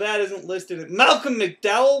 The bat isn't listed. Malcolm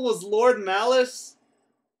McDowell was Lord Malice?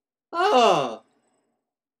 Oh.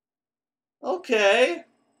 Okay.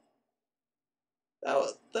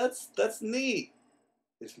 That's neat.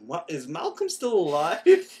 Is Malcolm still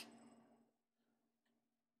alive?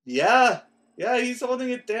 Yeah, he's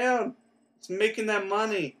holding it down. He's making that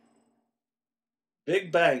money.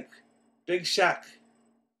 Big bank, big shack.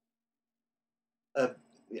 Yeah,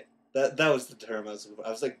 that was the term I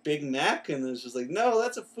was like Big Mac, and it was just like, no,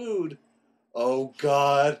 that's a food. Oh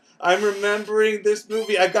God, I'm remembering this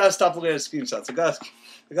movie. I gotta stop looking at screenshots. I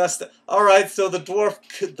gotta stop. All right, so the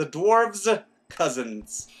dwarves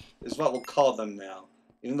cousins is what we'll call them now.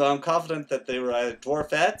 Even though I'm confident that they were either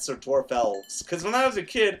Dwarfetts or Dwarfelves. Because when I was a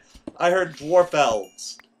kid, I heard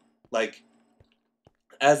Dwarfelves. Like,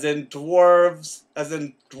 as in dwarves, as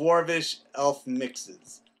in dwarvish elf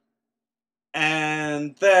mixes.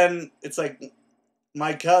 And then, it's like,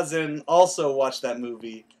 my cousin also watched that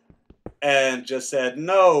movie and just said,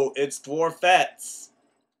 no, it's Dwarfetts.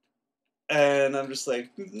 And I'm just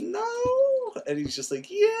like, no. And he's just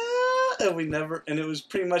like, yeah. And it was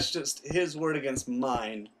pretty much just his word against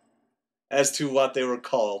mine as to what they were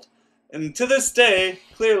called. And to this day,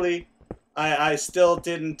 clearly, I still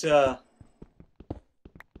didn't,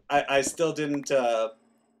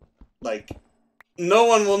 like, no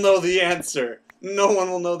one will know the answer. No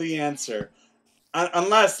one will know the answer.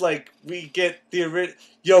 Unless, like, we get the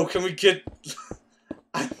yo, can we get,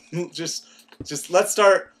 just let's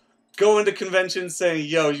start going to conventions saying,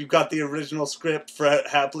 yo, you got the original script for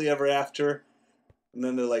Happily Ever After? And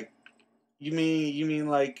then they're like, you mean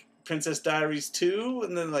like Princess Diaries 2?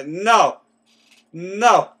 And then like, no!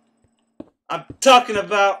 I'm talking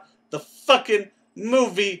about the fucking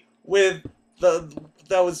movie with that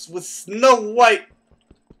was with Snow White.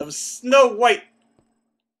 That was Snow White.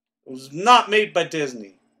 It was not made by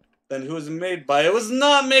Disney. Then who was it made by? It was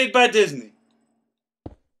not made by Disney.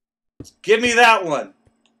 Just give me that one.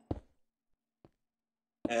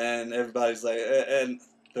 And everybody's like, and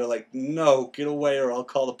they're like, no, get away or I'll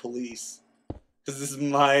call the police. Because this is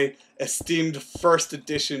my esteemed first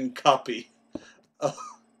edition copy.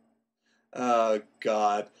 Oh,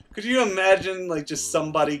 God. Could you imagine, like, just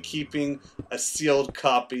somebody keeping a sealed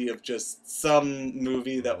copy of just some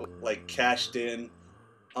movie that, like, cashed in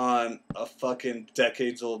on a fucking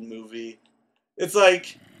decades-old movie? It's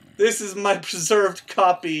like, this is my preserved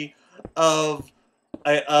copy of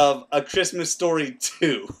A Christmas Story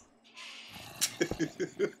 2.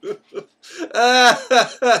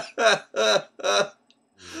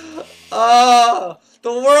 Oh,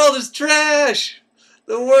 the world is trash.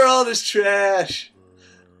 The world is trash.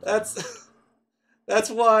 That's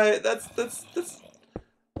why. That's.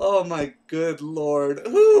 Oh my good lord.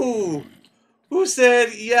 Who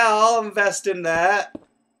said, yeah, I'll invest in that?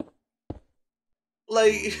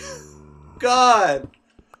 Like, God.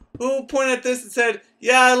 Who pointed at this and said,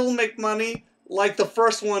 yeah, it'll make money, like the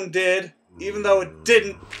first one did, even though it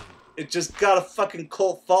didn't. It just got a fucking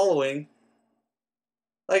cult following.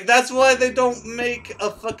 Like, that's why they don't make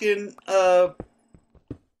a fucking,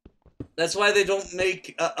 That's why they don't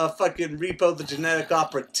make a fucking Repo the Genetic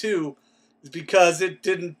Opera 2, is because it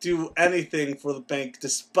didn't do anything for the bank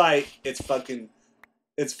despite its fucking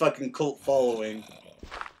cult following.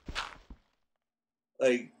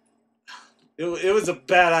 Like, it was a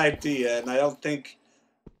bad idea, and I don't think...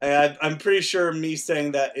 I'm pretty sure me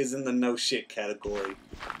saying that is in the no shit category.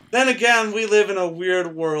 Then again, we live in a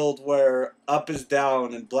weird world where up is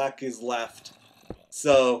down and black is left.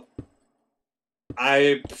 So,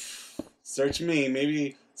 search me.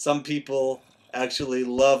 Maybe some people actually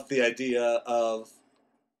love the idea of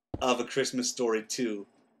A Christmas Story too.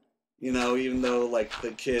 You know, even though, like, the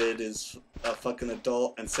kid is a fucking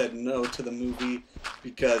adult and said no to the movie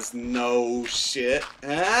because no shit.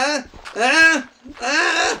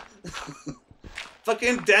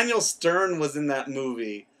 Fucking Daniel Stern was in that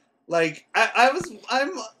movie. Like, I'm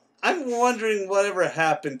wondering whatever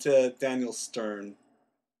happened to Daniel Stern.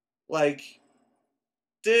 Like,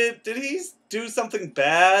 did he do something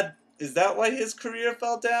bad? Is that why his career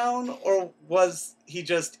fell down? Or was he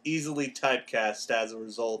just easily typecast as a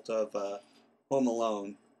result of Home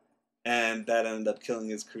Alone? And that ended up killing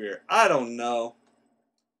his career. I don't know.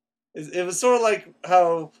 It was sort of like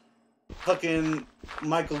how fucking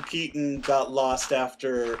Michael Keaton got lost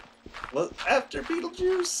after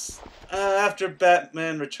Beetlejuice? After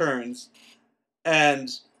Batman Returns. And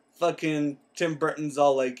fucking Tim Burton's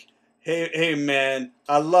all like, hey man,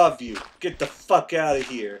 I love you. Get the fuck out of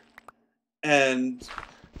here. And,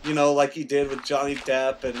 you know, like he did with Johnny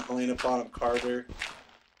Depp and Helena Bonham Carter.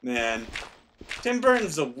 Man, Tim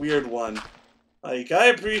Burton's a weird one. Like, I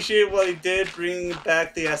appreciate what he did, bringing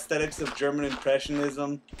back the aesthetics of German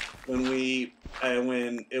Impressionism when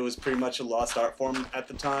it was pretty much a lost art form at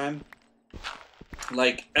the time.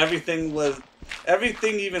 Like, everything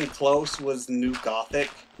even close was New Gothic.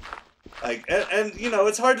 Like, and you know,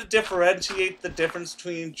 it's hard to differentiate the difference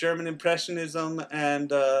between German Impressionism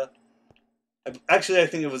and, actually, I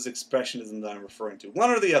think it was Expressionism that I'm referring to. One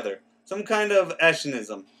or the other. Some kind of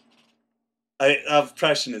Essionism. Of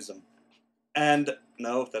Impressionism. And,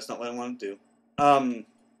 no, that's not what I want to do.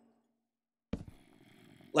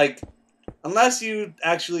 Like, unless you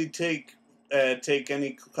actually take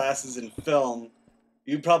any classes in film,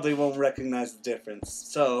 you probably won't recognize the difference.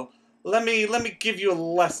 So, let me give you a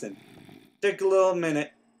lesson. Take a little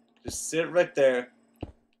minute. Just sit right there.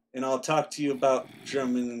 And I'll talk to you about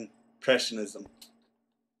German Impressionism.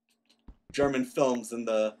 German films in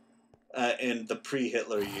the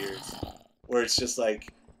pre-Hitler years. Where it's just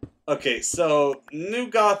like, okay, so New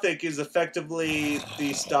Gothic is effectively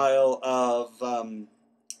the style of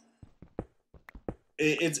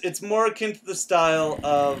it's more akin to the style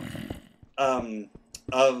of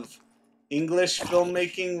English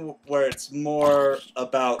filmmaking, where it's more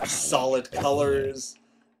about solid colors.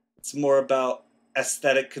 It's more about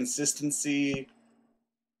aesthetic consistency.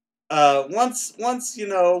 Once what's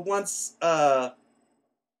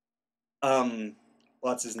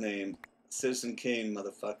his name? Citizen Kane,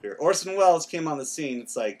 motherfucker. Orson Welles came on the scene.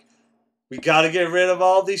 It's like, we gotta get rid of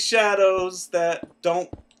all these shadows that don't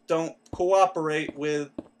cooperate with.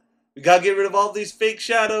 We gotta get rid of all these fake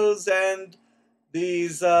shadows and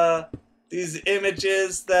these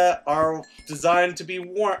images that are designed to be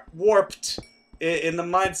warped in the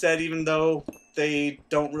mindset, even though they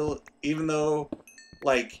don't really, even though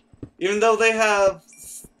they have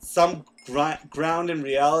some ground in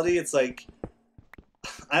reality. It's like,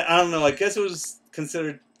 I don't know, I guess it was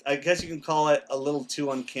considered, I guess you can call it a little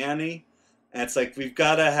too uncanny. And it's like, we've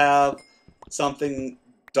got to have something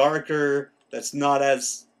darker that's not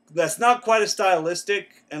quite as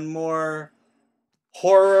stylistic and more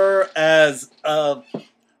horror as a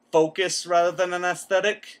focus rather than an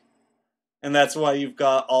aesthetic. And that's why you've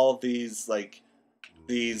got all these, like,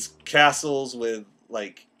 these castles with,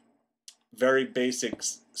 like, very basic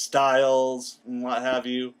styles and what have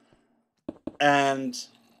you. And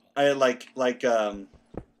I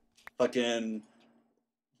fucking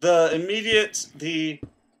the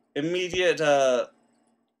immediate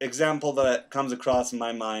example that comes across in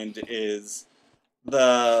my mind is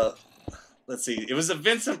let's see, it was a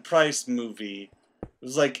Vincent Price movie. It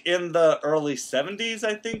was like in the early 70s,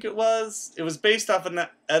 I think it was. It was based off of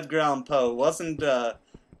Edgar Allan Poe. It wasn't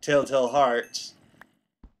Telltale Heart.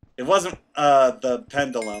 It wasn't The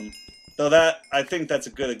Pendulum. Though I think that's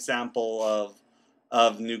a good example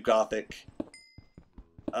of New Gothic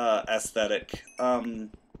aesthetic. It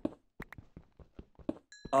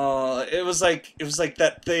was like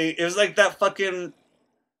that fucking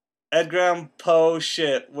Edgar Allan Poe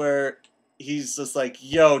shit where he's just like,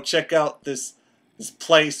 yo, check out this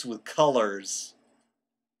place with colors.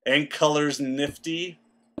 Ain't colors nifty?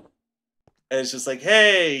 And it's just like,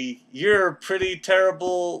 hey, you're a pretty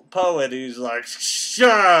terrible poet. He's like, shut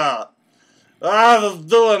up! I was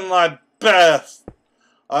doing my best.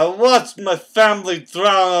 I watched my family drown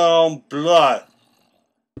in their own blood.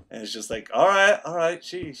 And it's just like, alright,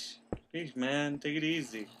 sheesh. Sheesh, man, take it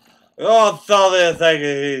easy. You don't tell me to take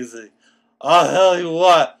it easy. I'll tell you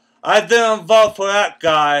what, I didn't vote for that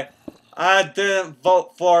guy. I didn't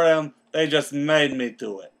vote for him. They just made me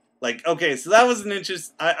do it. Like, okay, so that was an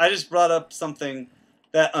interest. I just brought up something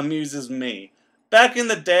that amuses me. Back in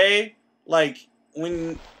the day, like,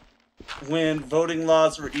 when voting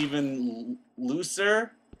laws were even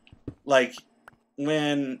looser, like,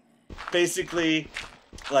 when basically,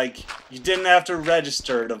 like, you didn't have to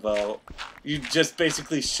register to vote. You just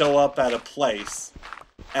basically show up at a place.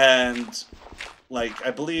 And, like,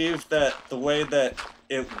 I believe that the way that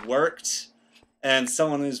it worked, and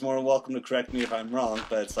someone is more welcome to correct me if I'm wrong,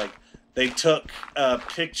 but it's like they took a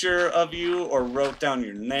picture of you or wrote down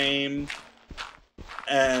your name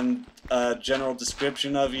and a general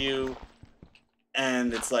description of you,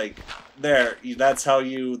 and it's like, there, that's how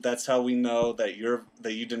we know that you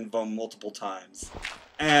didn't vote multiple times.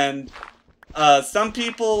 And some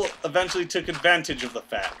people eventually took advantage of the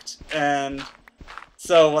fact, and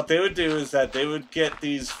so what they would do is that they would get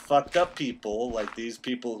these fucked up people, like these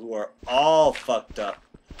people who are all fucked up,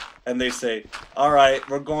 and they say, all right,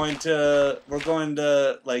 we're going to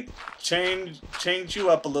like change you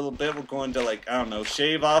up a little bit. We're going to, like, I don't know,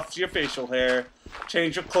 shave off your facial hair,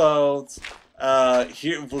 change your clothes.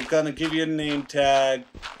 Here we're gonna give you a name tag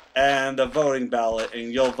and a voting ballot,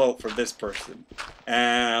 and you'll vote for this person,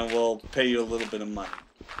 and we'll pay you a little bit of money.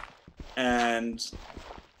 And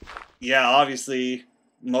yeah, obviously,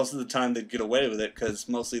 most of the time they'd get away with it, because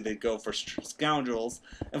mostly they'd go for scoundrels.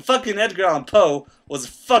 And fucking Edgar Allan Poe was a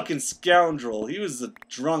fucking scoundrel. He was a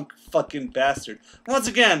drunk fucking bastard. Once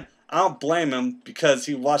again, I don't blame him, because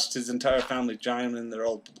he watched his entire family drown in their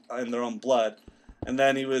own blood. And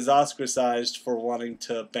then he was ostracized for wanting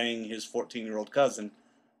to bang his 14-year-old cousin.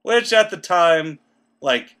 Which, at the time,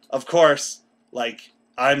 like, of course, like,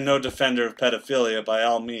 I'm no defender of pedophilia by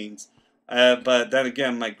all means. But then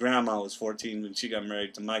again, my grandma was 14 when she got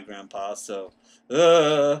married to my grandpa, so,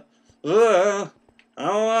 I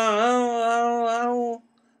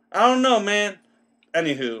don't know, man.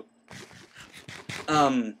 Anywho,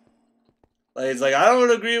 like, it's like, I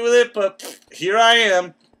don't agree with it, but here I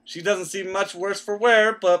am. She doesn't seem much worse for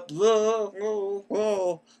wear, but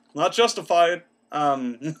not justified.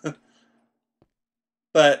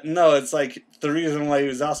 But no, it's like, the reason why he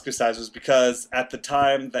was ostracized was because at the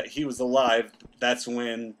time that he was alive, that's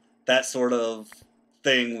when that sort of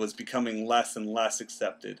thing was becoming less and less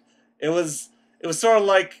accepted. It was sort of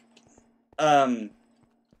like, God,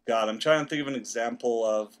 I'm trying to think of an example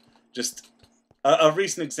of just a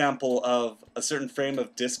recent example of a certain frame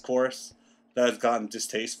of discourse that has gotten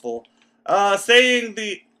distasteful. Saying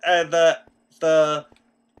the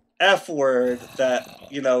F word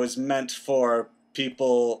that, you know, is meant for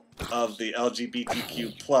people of the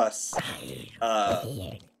LGBTQ plus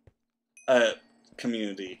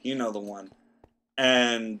community, you know, the one.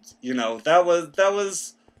 And, you know, that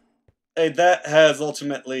has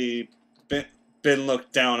ultimately been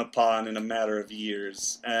looked down upon in a matter of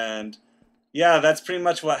years. And yeah, that's pretty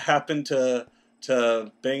much what happened to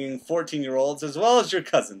banging 14-year-olds as well as your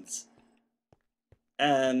cousins.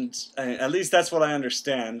 And at least that's what I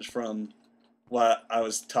understand from what I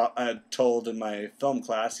was told in my film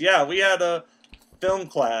class. Yeah, we had a film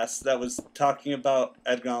class that was talking about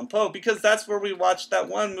Edgar Allan Poe, because that's where we watched that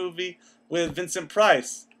one movie with Vincent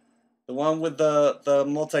Price. The one with the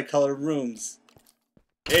multicolored rooms.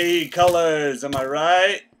 Hey, colors, am I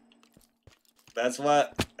right? That's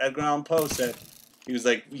what Edgar Allan Poe said. He was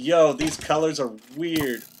like, yo, these colors are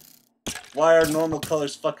weird. Why are normal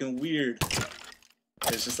colors fucking weird?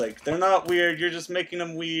 It's just like, they're not weird, you're just making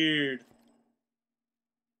them weird.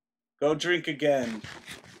 Go drink again.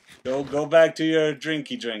 Go back to your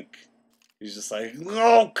drinky drink. He's just like,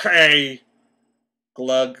 okay.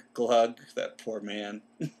 Glug, glug, that poor man.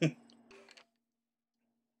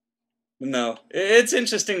 No, it's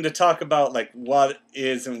interesting to talk about, like, what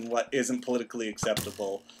is and what isn't politically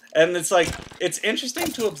acceptable. And it's like, it's interesting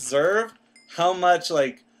to observe how much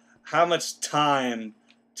time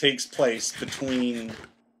takes place between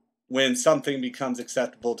when something becomes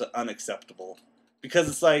acceptable to unacceptable. Because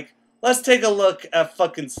it's like, let's take a look at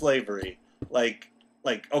fucking slavery. Like,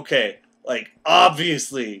 okay, like,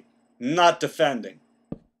 obviously, not defending.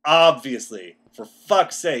 Obviously, for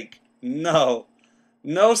fuck's sake, no.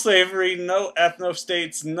 No slavery, no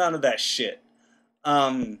ethno-states, none of that shit.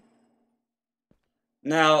 Now,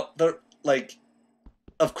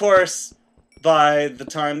 of course, by the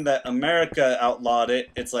time that America outlawed it,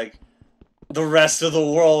 it's like the rest of the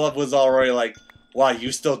world was already like, wow,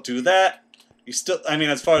 you still do that? You still, I mean,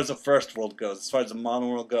 as far as the first world goes, as far as the modern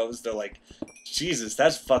world goes, they're like, Jesus,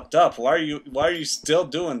 that's fucked up. Why are you still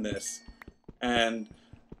doing this? And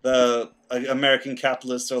the American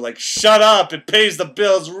capitalists are like, shut up, it pays the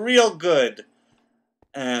bills real good.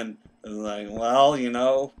 And they're like, well, you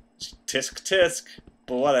know, tisk tisk,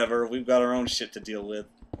 but whatever, we've got our own shit to deal with.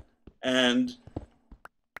 And,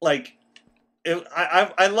 like,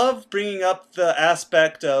 I love bringing up the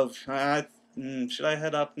aspect of, should I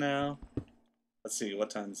head up now? Let's see, what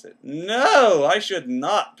time is it? No, I should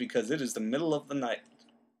not, because it is the middle of the night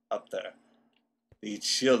up there. The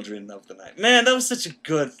children of the night. Man, that was such a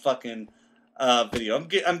good fucking video. I'm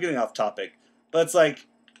getting off topic, but it's like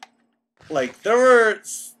there were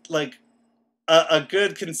like a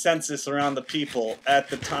good consensus around the people at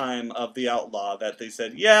the time of the outlaw that they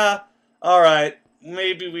said, yeah, all right,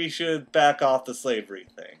 maybe we should back off the slavery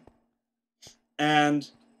thing. And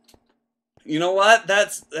you know what?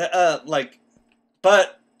 That's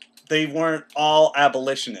but they weren't all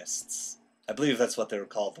abolitionists. I believe that's what they were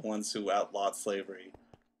called, the ones who outlawed slavery.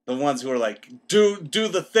 The ones who were like, do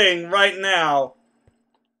the thing right now.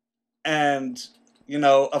 And, you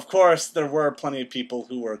know, of course, there were plenty of people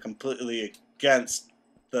who were completely against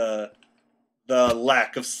the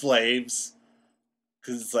lack of slaves.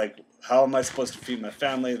 Because it's like, how am I supposed to feed my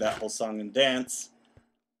family? That whole song and dance.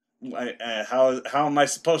 How am I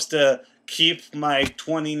supposed to keep my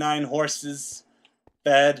 29 horses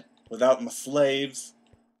fed without my slaves?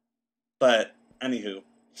 But, anywho,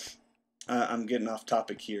 I'm getting off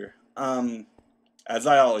topic here, as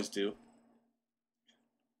I always do.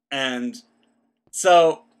 And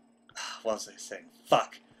so, what was I saying?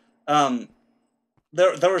 Fuck.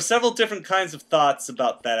 There were several different kinds of thoughts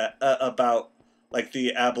about that, about like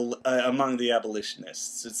the among the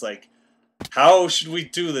abolitionists. It's like, how should we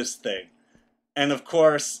do this thing? And of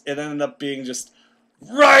course, it ended up being just,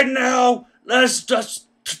 right now, let's just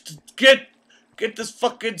get this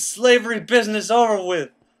fucking slavery business over with.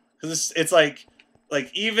 Because it's like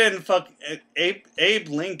even Abe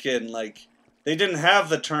Lincoln, like, they didn't have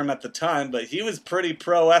the term at the time, but he was pretty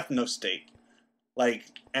pro-ethno-state. Like,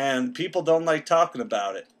 and people don't like talking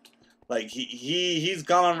about it. Like, he's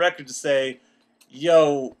gone on record to say,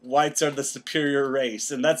 yo, whites are the superior race,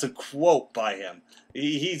 and that's a quote by him.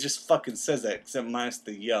 He just fucking says that, except minus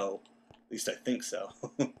the yo. At least I think so.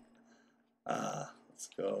 Let's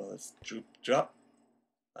go, let's drop.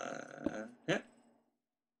 Yeah.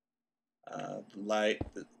 Light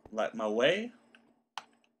my way.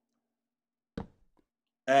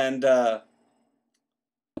 And,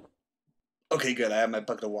 okay, good, I have my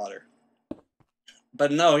bucket of water.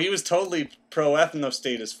 But no, he was totally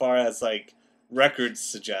pro-ethno-state as far as, like, records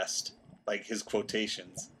suggest. Like, his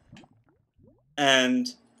quotations. And,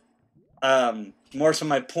 more to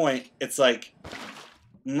my point, it's like,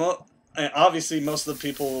 obviously most of the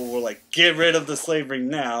people were like, get rid of the slavery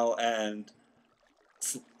now, and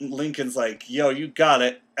Lincoln's like, yo, you got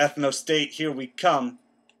it, ethno-state, here we come.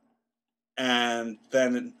 And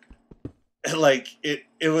then, like,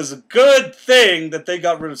 it was a good thing that they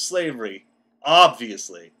got rid of slavery,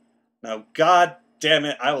 obviously. Now, god damn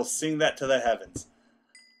it, I will sing that to the heavens.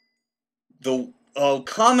 The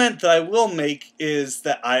comment that I will make is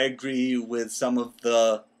that I agree with some of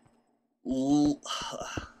the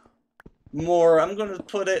more, I'm going to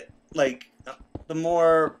put it, like, the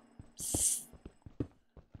more,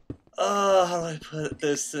 how do I put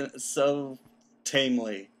this so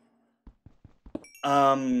tamely?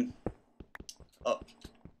 Oh.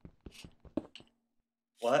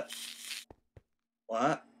 What?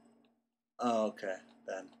 What? Oh, okay,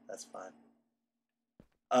 then, that's fine.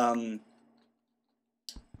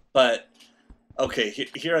 But, okay,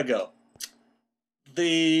 here I go.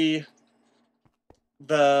 The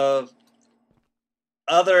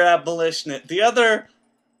other abolitionists,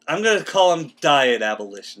 I'm going to call them diet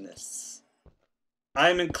abolitionists.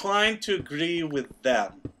 I'm inclined to agree with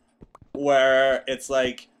them, where it's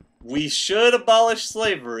like, we should abolish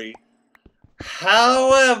slavery.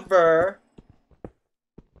 However,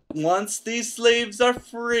 once these slaves are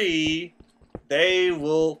free, they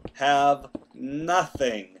will have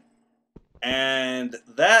nothing. And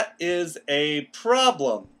that is a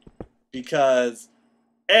problem, because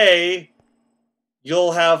A,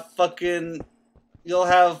 you'll have fucking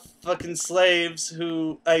slaves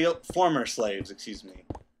who, former slaves, excuse me.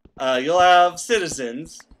 You'll have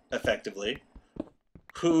citizens, effectively,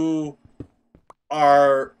 who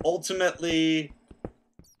are ultimately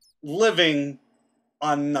living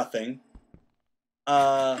on nothing.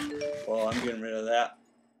 Well, I'm getting rid of that.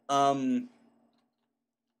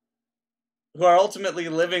 who are ultimately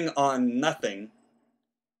living on nothing,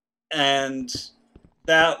 and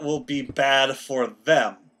that will be bad for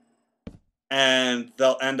them. And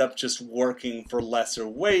they'll end up just working for lesser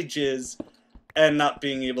wages and not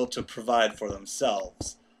being able to provide for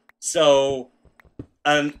themselves. So,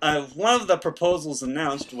 one of the proposals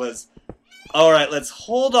announced was, all right, let's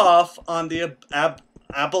hold off on the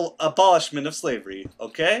abolishment of slavery,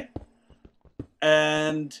 okay?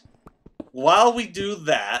 And while we do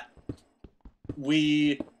that,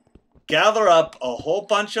 we gather up a whole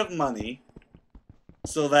bunch of money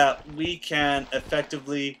so that we can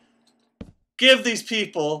effectively give these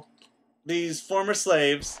people, these former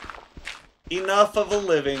slaves, enough of a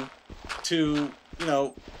living to, you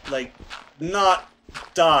know, like, not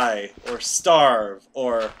die or starve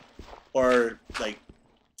or like,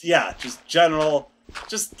 yeah, just general,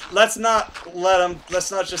 just let's not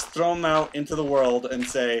just throw them out into the world and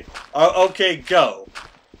say, oh, okay, go.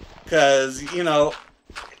 Because, you know,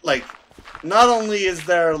 like, not only is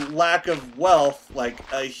their lack of wealth, like,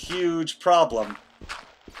 a huge problem,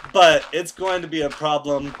 but it's going to be a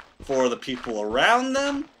problem for the people around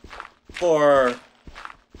them,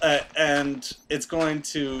 and it's going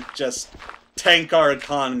to just tank our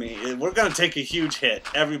economy. We're going to take a huge hit.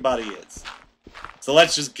 Everybody is. So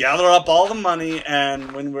let's just gather up all the money,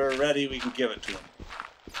 and when we're ready, we can give it to them.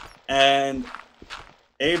 And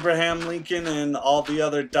Abraham Lincoln and all the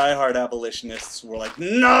other diehard abolitionists were like,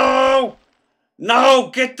 no!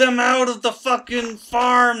 No! Get them out of the fucking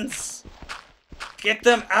farms! Get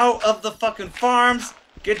them out of the fucking farms!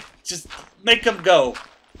 Just make them go.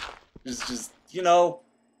 Just, you know,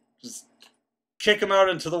 just kick them out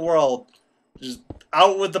into the world. Just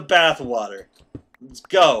out with the bathwater. Let's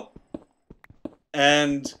go.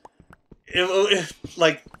 And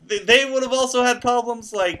like, they would have also had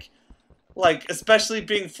problems, like especially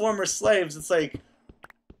being former slaves. It's like,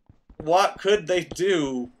 what could they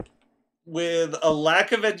do with a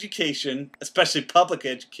lack of education, especially public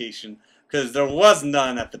education, because there was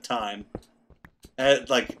none at the time.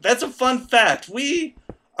 Like, that's a fun fact. We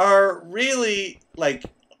are really, like,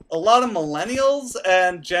 a lot of millennials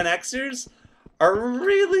and Gen Xers are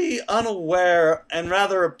really unaware and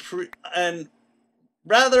rather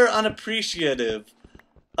unappreciative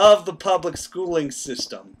of the public schooling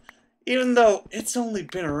system, even though it's only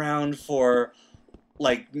been around for,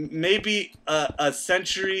 like, maybe a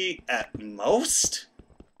century at most?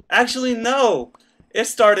 Actually, no. It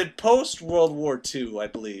started post-World War II, I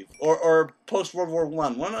believe. Or post-World War I.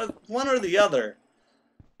 One or the other.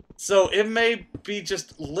 So it may be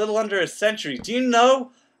just a little under a century. Do you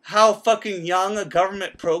know how fucking young a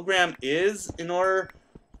government program is in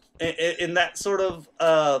that sort of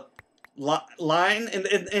line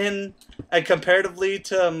in comparatively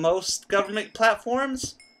to most government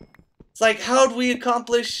platforms? It's like, how do we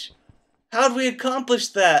accomplish that? How do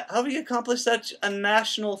we accomplish such a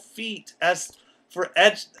national feat as for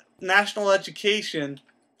national education,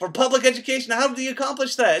 for public education? How do you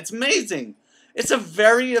accomplish that? It's amazing. It's a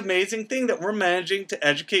very amazing thing that we're managing to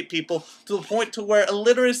educate people to the point to where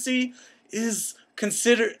illiteracy is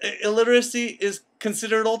considered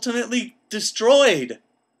ultimately destroyed.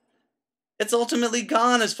 It's ultimately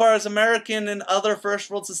gone as far as American and other first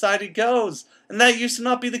world society goes. And that used to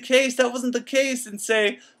not be the case. That wasn't the case in,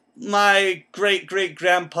 say, my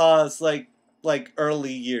great-great-grandpa's like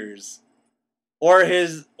early years. Or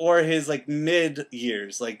his like mid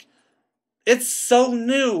years. Like, it's so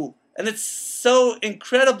new and it's so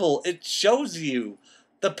incredible. It shows you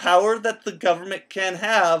the power that the government can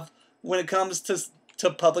have when it comes to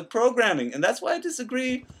public programming. And that's why I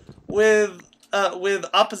disagree with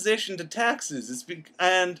opposition to taxes.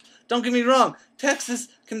 And don't get me wrong, taxes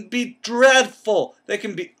can be dreadful. They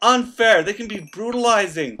can be unfair. They can be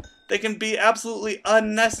brutalizing. They can be absolutely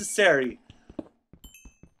unnecessary.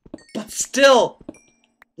 But still,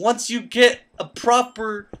 once you get a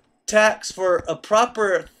proper tax for a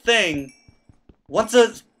proper thing, once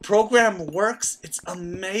a program works, it's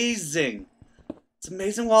amazing. It's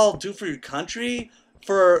amazing what it'll do for your country,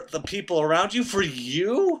 for the people around you, for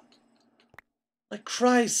you. Like,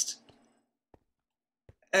 Christ.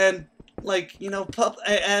 And, like, you know,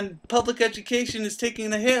 public education is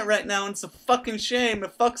taking a hit right now, and it's a fucking shame.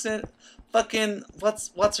 It fucks it. Fucking,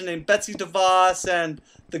 what's her name? Betsy DeVos and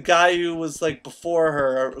the guy who was, like, before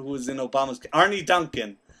her, who was in Obama's, Arnie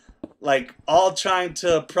Duncan. Like, all trying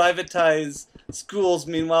to privatize schools.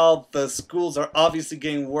 Meanwhile, the schools are obviously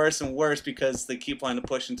getting worse and worse because they keep wanting to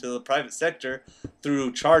push into the private sector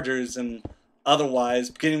through charters and otherwise,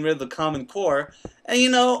 getting rid of the Common Core. And, you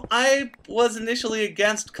know, I was initially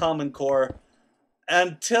against Common Core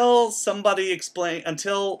until somebody explained,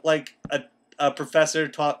 until, like, a professor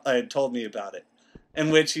told me about it, in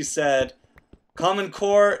which he said, Common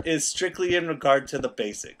Core is strictly in regard to the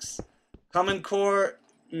basics. Common Core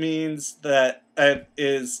means that it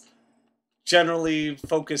is generally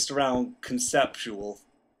focused around conceptual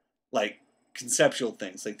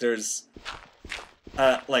things. Like there's,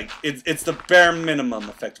 it's the bare minimum,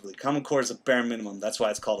 effectively. Common Core is a bare minimum. That's why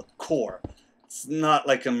it's called a core. It's not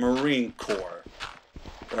like a Marine Corps,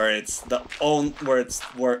 where its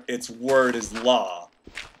word is law.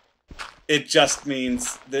 It just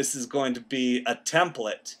means this is going to be a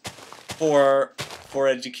template for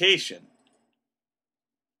education.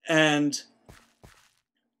 And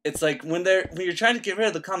it's like when you're trying to get rid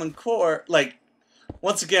of the Common Core, like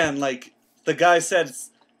once again, like the guy said,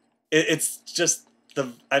 it's just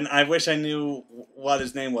and I wish I knew what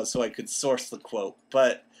his name was so I could source the quote,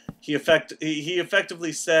 but he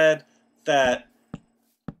effectively said that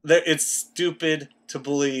it's stupid to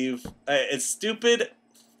believe, it's stupid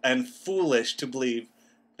and foolish to believe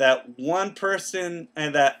that one person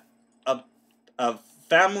and that a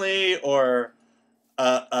family or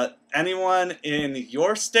anyone in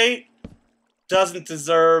your state doesn't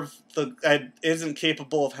deserve isn't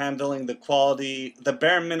capable of handling the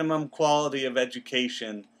bare minimum quality of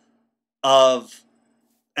education of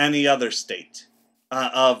any other state,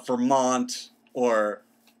 of Vermont or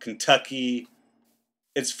Kentucky.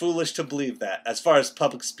 It's foolish to believe that, as far as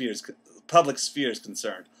public sphere is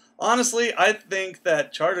concerned. Honestly, I think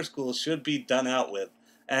that charter schools should be done out with,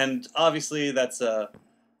 and obviously that's a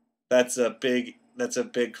big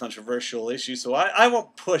controversial issue. So I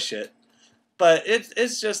won't push it, but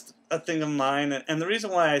it's just a thing of mine. And the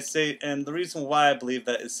reason why I believe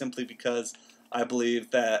that is simply because I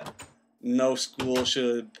believe that no school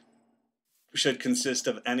should consist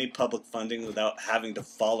of any public funding without having to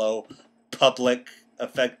follow public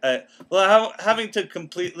having to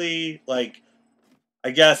completely, like, I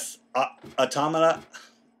guess,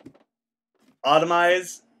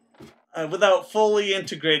 automize without fully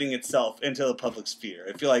integrating itself into the public sphere.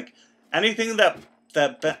 I feel like anything that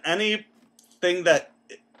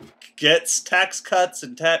gets tax cuts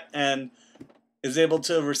and is able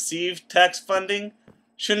to receive tax funding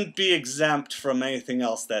shouldn't be exempt from anything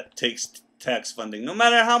else that takes tax funding, no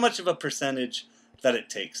matter how much of a percentage that it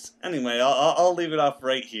takes. Anyway, I'll leave it off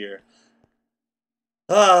right here.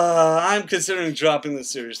 I'm considering dropping the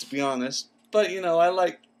series, to be honest. But, you know, I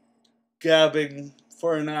like gabbing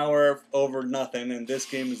for an hour over nothing, and this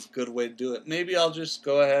game is a good way to do it. Maybe I'll just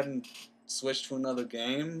go ahead and switch to another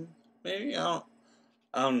game. Maybe I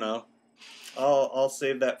don't know. I'll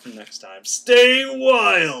save that for next time. Stay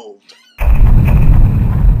wild!